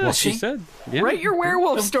 Yeah, Was she she? said. Yeah. Write your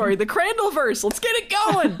werewolf story, the Crandallverse. Let's get it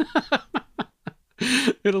going.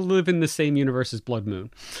 It'll live in the same universe as Blood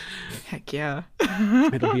Moon. Heck yeah.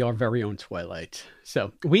 It'll be our very own Twilight.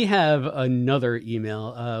 So we have another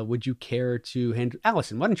email. Would you care to handle...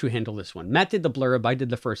 Allison, why don't you handle this one? Matt did the blurb. I did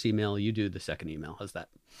the first email. You do the second email. How's that?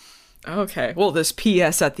 Okay. Well, this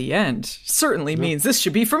PS at the end certainly means this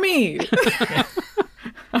should be for me.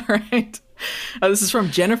 All right. This is from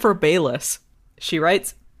Jennifer Bayless. She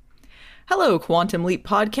writes, "Hello, Quantum Leap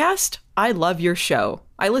Podcast. I love your show.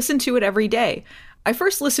 I listen to it every day. I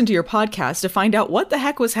first listened to your podcast to find out what the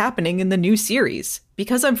heck was happening in the new series.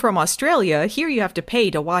 Because I'm from Australia, here you have to pay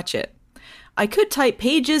to watch it. I could type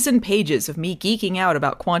pages and pages of me geeking out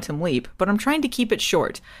about Quantum Leap, but I'm trying to keep it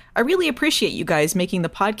short. I really appreciate you guys making the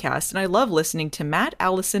podcast, and I love listening to Matt,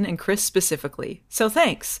 Allison, and Chris specifically. So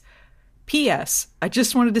thanks. P.S. I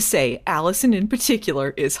just wanted to say, Allison in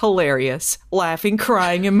particular is hilarious. Laughing,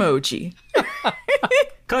 crying emoji."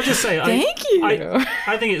 Can I just say, Thank you.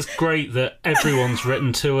 I think it's great that everyone's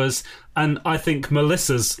written to us, and I think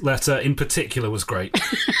Melissa's letter in particular was great.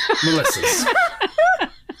 Melissa's.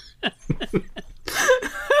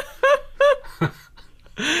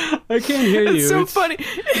 I can't hear you. It's so funny.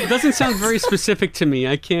 It doesn't sound very specific to me.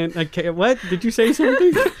 I can't. What? Did you say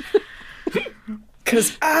something?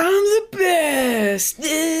 Because I'm the best.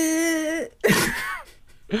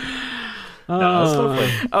 No, that's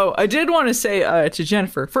lovely. Oh, I did want to say to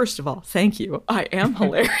Jennifer, first of all, thank you. I am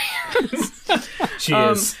hilarious. She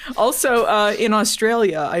is. Also, in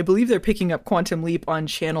Australia, I believe they're picking up Quantum Leap on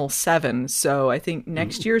Channel 7. So I think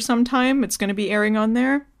next year sometime it's going to be airing on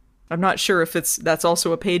there. I'm not sure if that's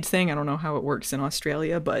also a paid thing. I don't know how it works in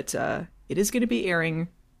Australia, but it is going to be airing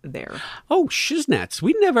there. Oh, shiznats.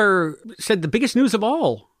 We never said the biggest news of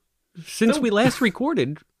all. Since we last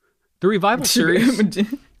recorded, the revival series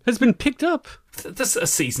has been picked up. This is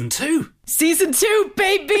season 2. Season 2,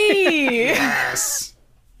 baby! Yes.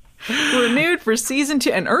 Renewed for season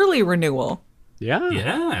 2, an early renewal. Yeah.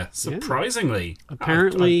 Yeah, surprisingly.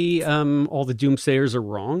 Apparently, all the doomsayers are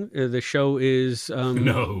wrong. The show is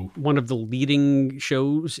No. one of the leading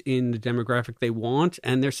shows in the demographic they want,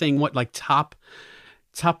 and they're saying top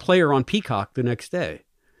player on Peacock the next day.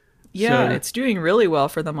 Yeah, So- it's doing really well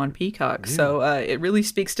for them on Peacock. So it really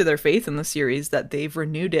speaks to their faith in the series that they've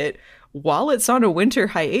renewed it while it's on a winter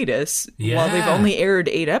hiatus, while they've Yeah. only aired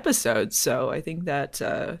 8 episodes. So I think that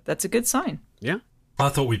that's a good sign. Yeah. I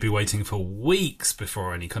thought we'd be waiting for weeks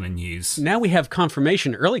before any kind of news. Now we have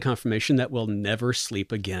early confirmation that we'll never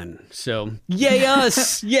sleep again. So, yay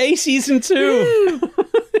us! Yay season 2!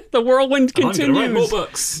 The whirlwind And I'm continues. going to write more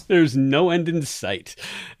books. There's no end in sight,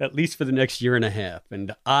 at least for the next year and a half.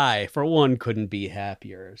 And I, for one, couldn't be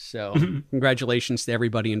happier. So congratulations to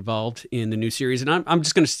everybody involved in the new series. And I'm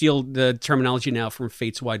just going to steal the terminology now from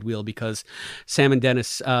Fate's Wide Wheel because Sam and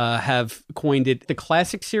Dennis have coined it the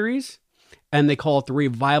classic series. And they call it the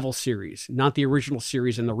revival series, not the original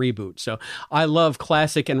series and the reboot. So I love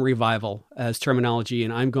classic and revival as terminology,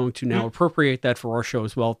 and I'm going to now appropriate that for our show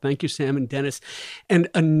as well. Thank you, Sam and Dennis. And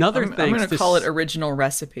another I'm thanks going to call it original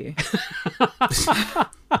recipe.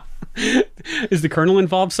 Is the Colonel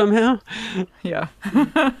involved somehow? Yeah.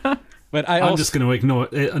 But I'm just going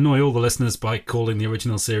to annoy all the listeners by calling the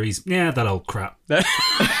original series, that old crap.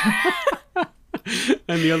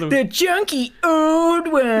 And the other The junky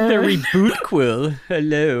old one. the reboot quill.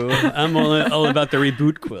 Hello. I'm all about the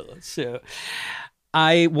reboot quill. So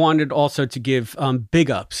I wanted also to give big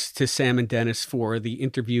ups to Sam and Dennis for the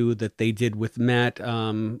interview that they did with Matt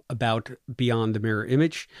about Beyond the Mirror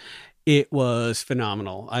Image. It was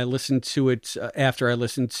phenomenal. I listened to it after I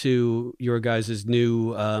listened to your guys'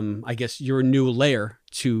 new, your new layer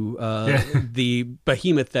to the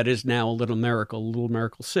behemoth that is now Little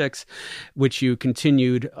Miracle 6, which you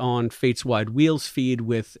continued on Fate's Wide Wheels feed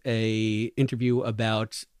with a interview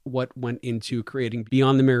about what went into creating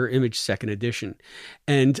Beyond the Mirror Image 2nd edition.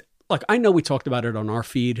 And like, I know we talked about it on our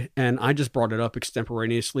feed, and I just brought it up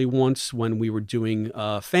extemporaneously once when we were doing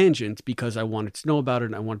Fangent because I wanted to know about it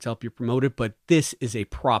and I wanted to help you promote it, but this is a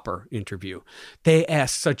proper interview. They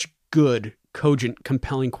asked such good, cogent,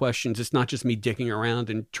 compelling questions. It's not just me dicking around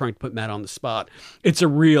and trying to put Matt on the spot. It's a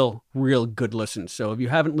real good listen. So if you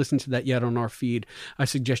haven't listened to that yet on our feed, I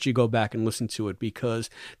suggest you go back and listen to it because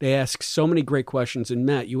they ask so many great questions. And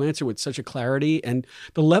Matt, you answer with such a clarity, and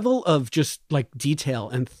the level of just like detail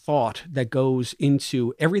and thought that goes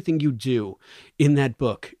into everything you do in that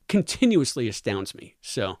book continuously astounds me.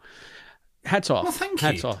 So hats off. Well, thank you.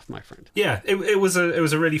 Hats off, my friend. Yeah, it was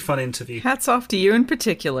a really fun interview. Hats off to you in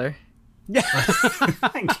particular. Yeah.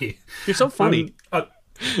 Thank you. You're so funny.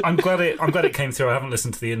 I'm glad it came through. I haven't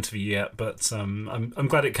listened to the interview yet, but I'm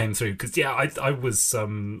glad it came through because I was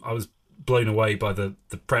blown away by the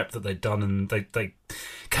prep that they'd done, and they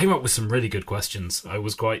came up with some really good questions. I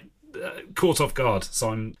was quite caught off guard,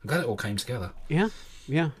 so I'm glad it all came together.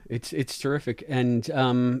 Yeah, it's terrific, and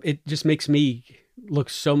it just makes me look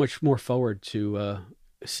so much more forward to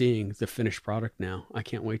seeing the finished product now. I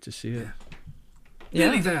can't wait to see it.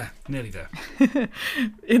 Nearly there.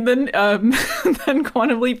 And then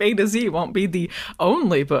Quantum Leap A to Z won't be the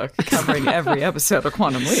only book covering every episode of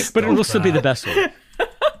Quantum Leap. But it'll still be the best one.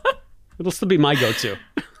 It'll still be my go-to.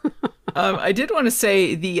 I did want to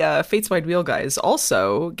say the Fates Wide Wheel guys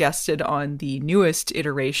also guested on the newest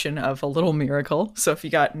iteration of A Little Miracle. So if you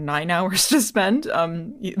got 9 hours to spend,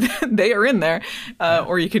 they are in there.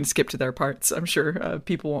 Or you can skip to their parts. I'm sure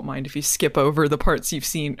people won't mind if you skip over the parts you've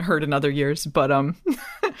heard in other years. But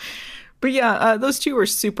but yeah, those two were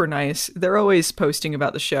super nice. They're always posting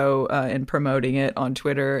about the show and promoting it on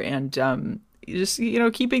Twitter, and just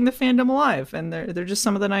keeping the fandom alive. And they're just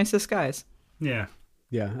some of the nicest guys. Yeah,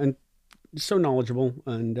 and so knowledgeable,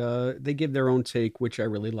 and they give their own take, which I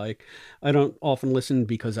really like. I don't often listen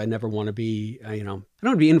because I never want to be, I don't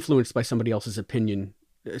want to be influenced by somebody else's opinion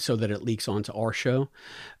so that it leaks onto our show.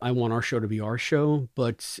 I want our show to be our show,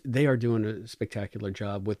 but they are doing a spectacular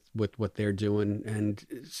job with what they're doing, and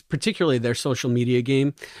particularly their social media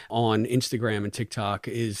game on Instagram and TikTok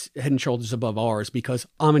is head and shoulders above ours because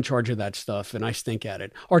I'm in charge of that stuff and I stink at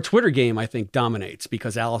it. Our Twitter game, I think, dominates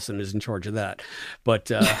because Allison is in charge of that,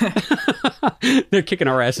 but they're kicking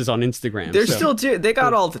our asses on Instagram. They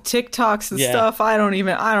got all the TikToks and stuff. I don't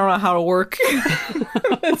know how to work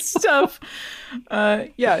that stuff.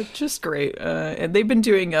 Just great. And they've been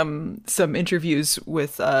doing some interviews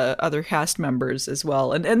with other cast members as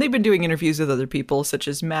well. And they've been doing interviews with other people such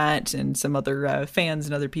as Matt and some other fans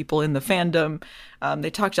and other people in the fandom.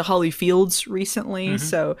 They talked to Holly Fields recently. Mm-hmm.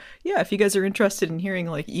 So yeah, if you guys are interested in hearing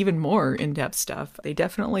like even more in-depth stuff, they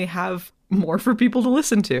definitely have more for people to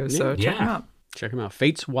listen to. So check them out. Check them out.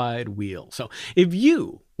 Fates Wide Wheel. So if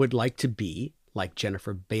you would like to be like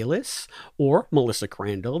Jennifer Bayliss or Melissa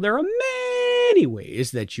Crandall, there are many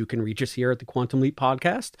ways that you can reach us here at the Quantum Leap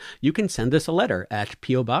Podcast. You can send us a letter at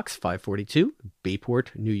P.O. Box 542,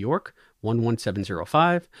 Bayport, New York,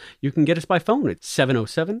 11705. You can get us by phone at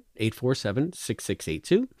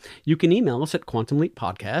 707-847-6682. You can email us at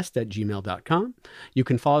quantumleappodcast@gmail.com. You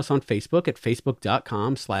can follow us on Facebook at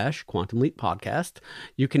facebook.com/quantumleappodcast.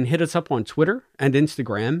 You can hit us up on Twitter and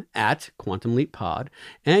Instagram at quantumleappod.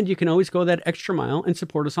 And you can always go that extra mile and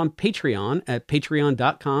support us on Patreon at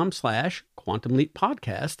patreon.com/Quantum Leap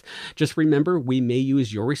Podcast. Just remember, we may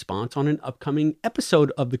use your response on an upcoming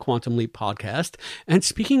episode of the Quantum Leap Podcast. And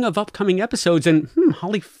speaking of upcoming episodes, and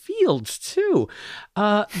Holly Fields too,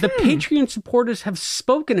 the Patreon supporters have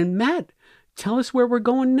spoken. And Matt, tell us where we're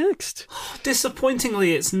going next.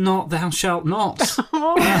 Disappointingly, it's not Thou Shalt Not.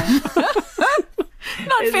 Not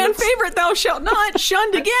fan favorite Thou Shalt Not.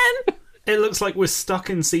 Shunned again. It looks like we're stuck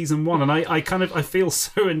in season one, and I feel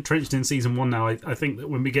so entrenched in season one now. I think that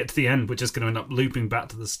when we get to the end, we're just going to end up looping back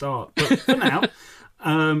to the start. But for now,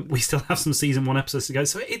 we still have some season one episodes to go,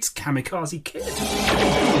 so it's Kamikaze Kid.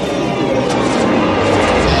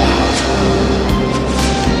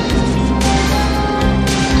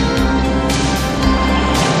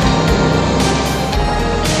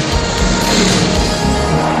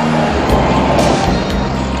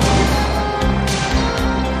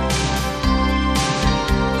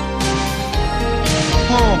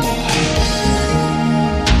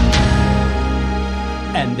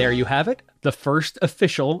 And there you have it, the first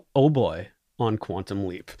official oh boy on Quantum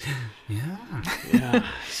Leap. Yeah.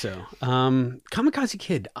 So, Kamikaze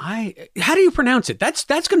Kid, how do you pronounce it? That's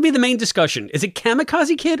going to be the main discussion. Is it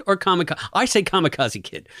Kamikaze Kid or Kamikaze? I say Kamikaze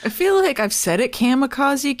Kid. I feel like I've said it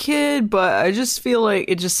Kamikaze Kid, but I just feel like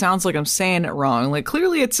it just sounds like I'm saying it wrong. Like,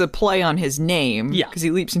 clearly it's a play on his name. Yeah. Because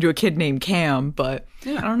he leaps into a kid named Cam, but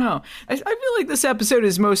I don't know. I feel like this episode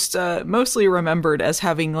is mostly remembered as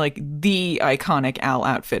having like the iconic Al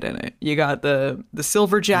outfit in it. You got the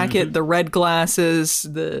silver jacket, the red glasses,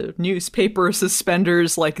 the newspaper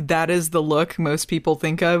suspenders. Like, that is the look most people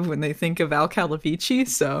think of when they think of Al Calavici.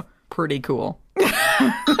 So pretty cool.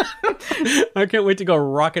 I can't wait to go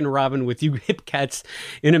rockin' Robin with you hip cats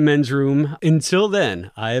in a men's room. Until then,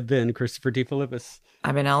 I have been Christopher DeFilippis.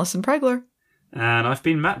 I've been Allison Pregler. And I've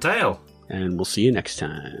been Matt Dale. And we'll see you next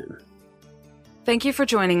time. Thank you for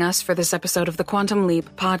joining us for this episode of the Quantum Leap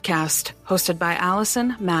Podcast, hosted by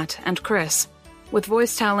Allison, Matt, and Chris. with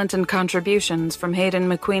voice talent and contributions from Hayden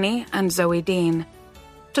McQueenie and Zoe Dean.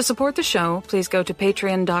 To support the show, please go to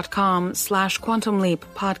patreon.com/Quantum Leap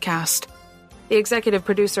Podcast. The executive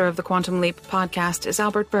producer of the Quantum Leap Podcast is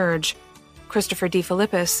Albert Burge. Christopher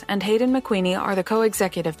DeFilippis and Hayden McQueenie are the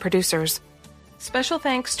co-executive producers. Special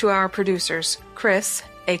thanks to our producers, Chris,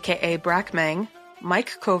 aka Brackmang,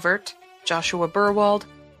 Mike Covert, Joshua Burwald,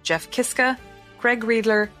 Jeff Kiska, Craig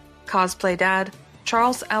Riedler, Cosplay Dad,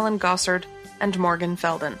 Charles Allen Gossard, and Morgan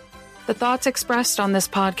Felden. The thoughts expressed on this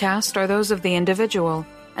podcast are those of the individual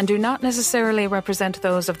and do not necessarily represent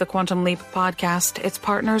those of the Quantum Leap Podcast, its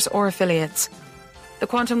partners, or affiliates. The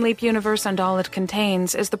Quantum Leap universe and all it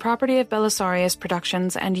contains is the property of Belisarius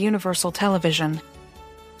Productions and Universal Television.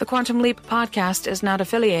 The Quantum Leap Podcast is not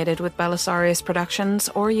affiliated with Belisarius Productions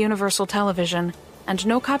or Universal Television, and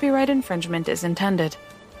no copyright infringement is intended.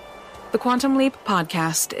 The Quantum Leap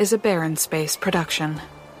Podcast is a Barren Space production.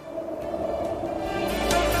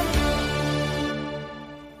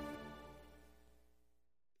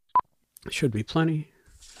 Should be plenty.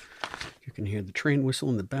 You can hear the train whistle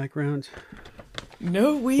in the background.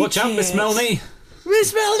 No, we Watch out, Miss Melanie!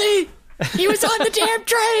 Miss Melanie! He was on the damn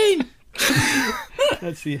train!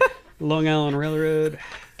 That's the Long Island Railroad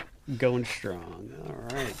going strong. All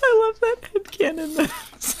right. I love that headcanon that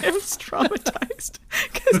Sam's traumatized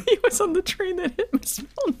because he was on the train that hit Miss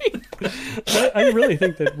Melanie. I really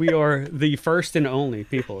think that we are the first and only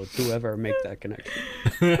people to ever make that connection.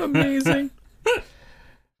 Amazing.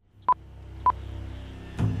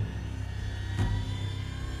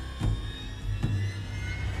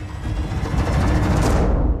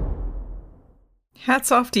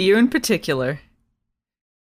 Hats off to you in particular.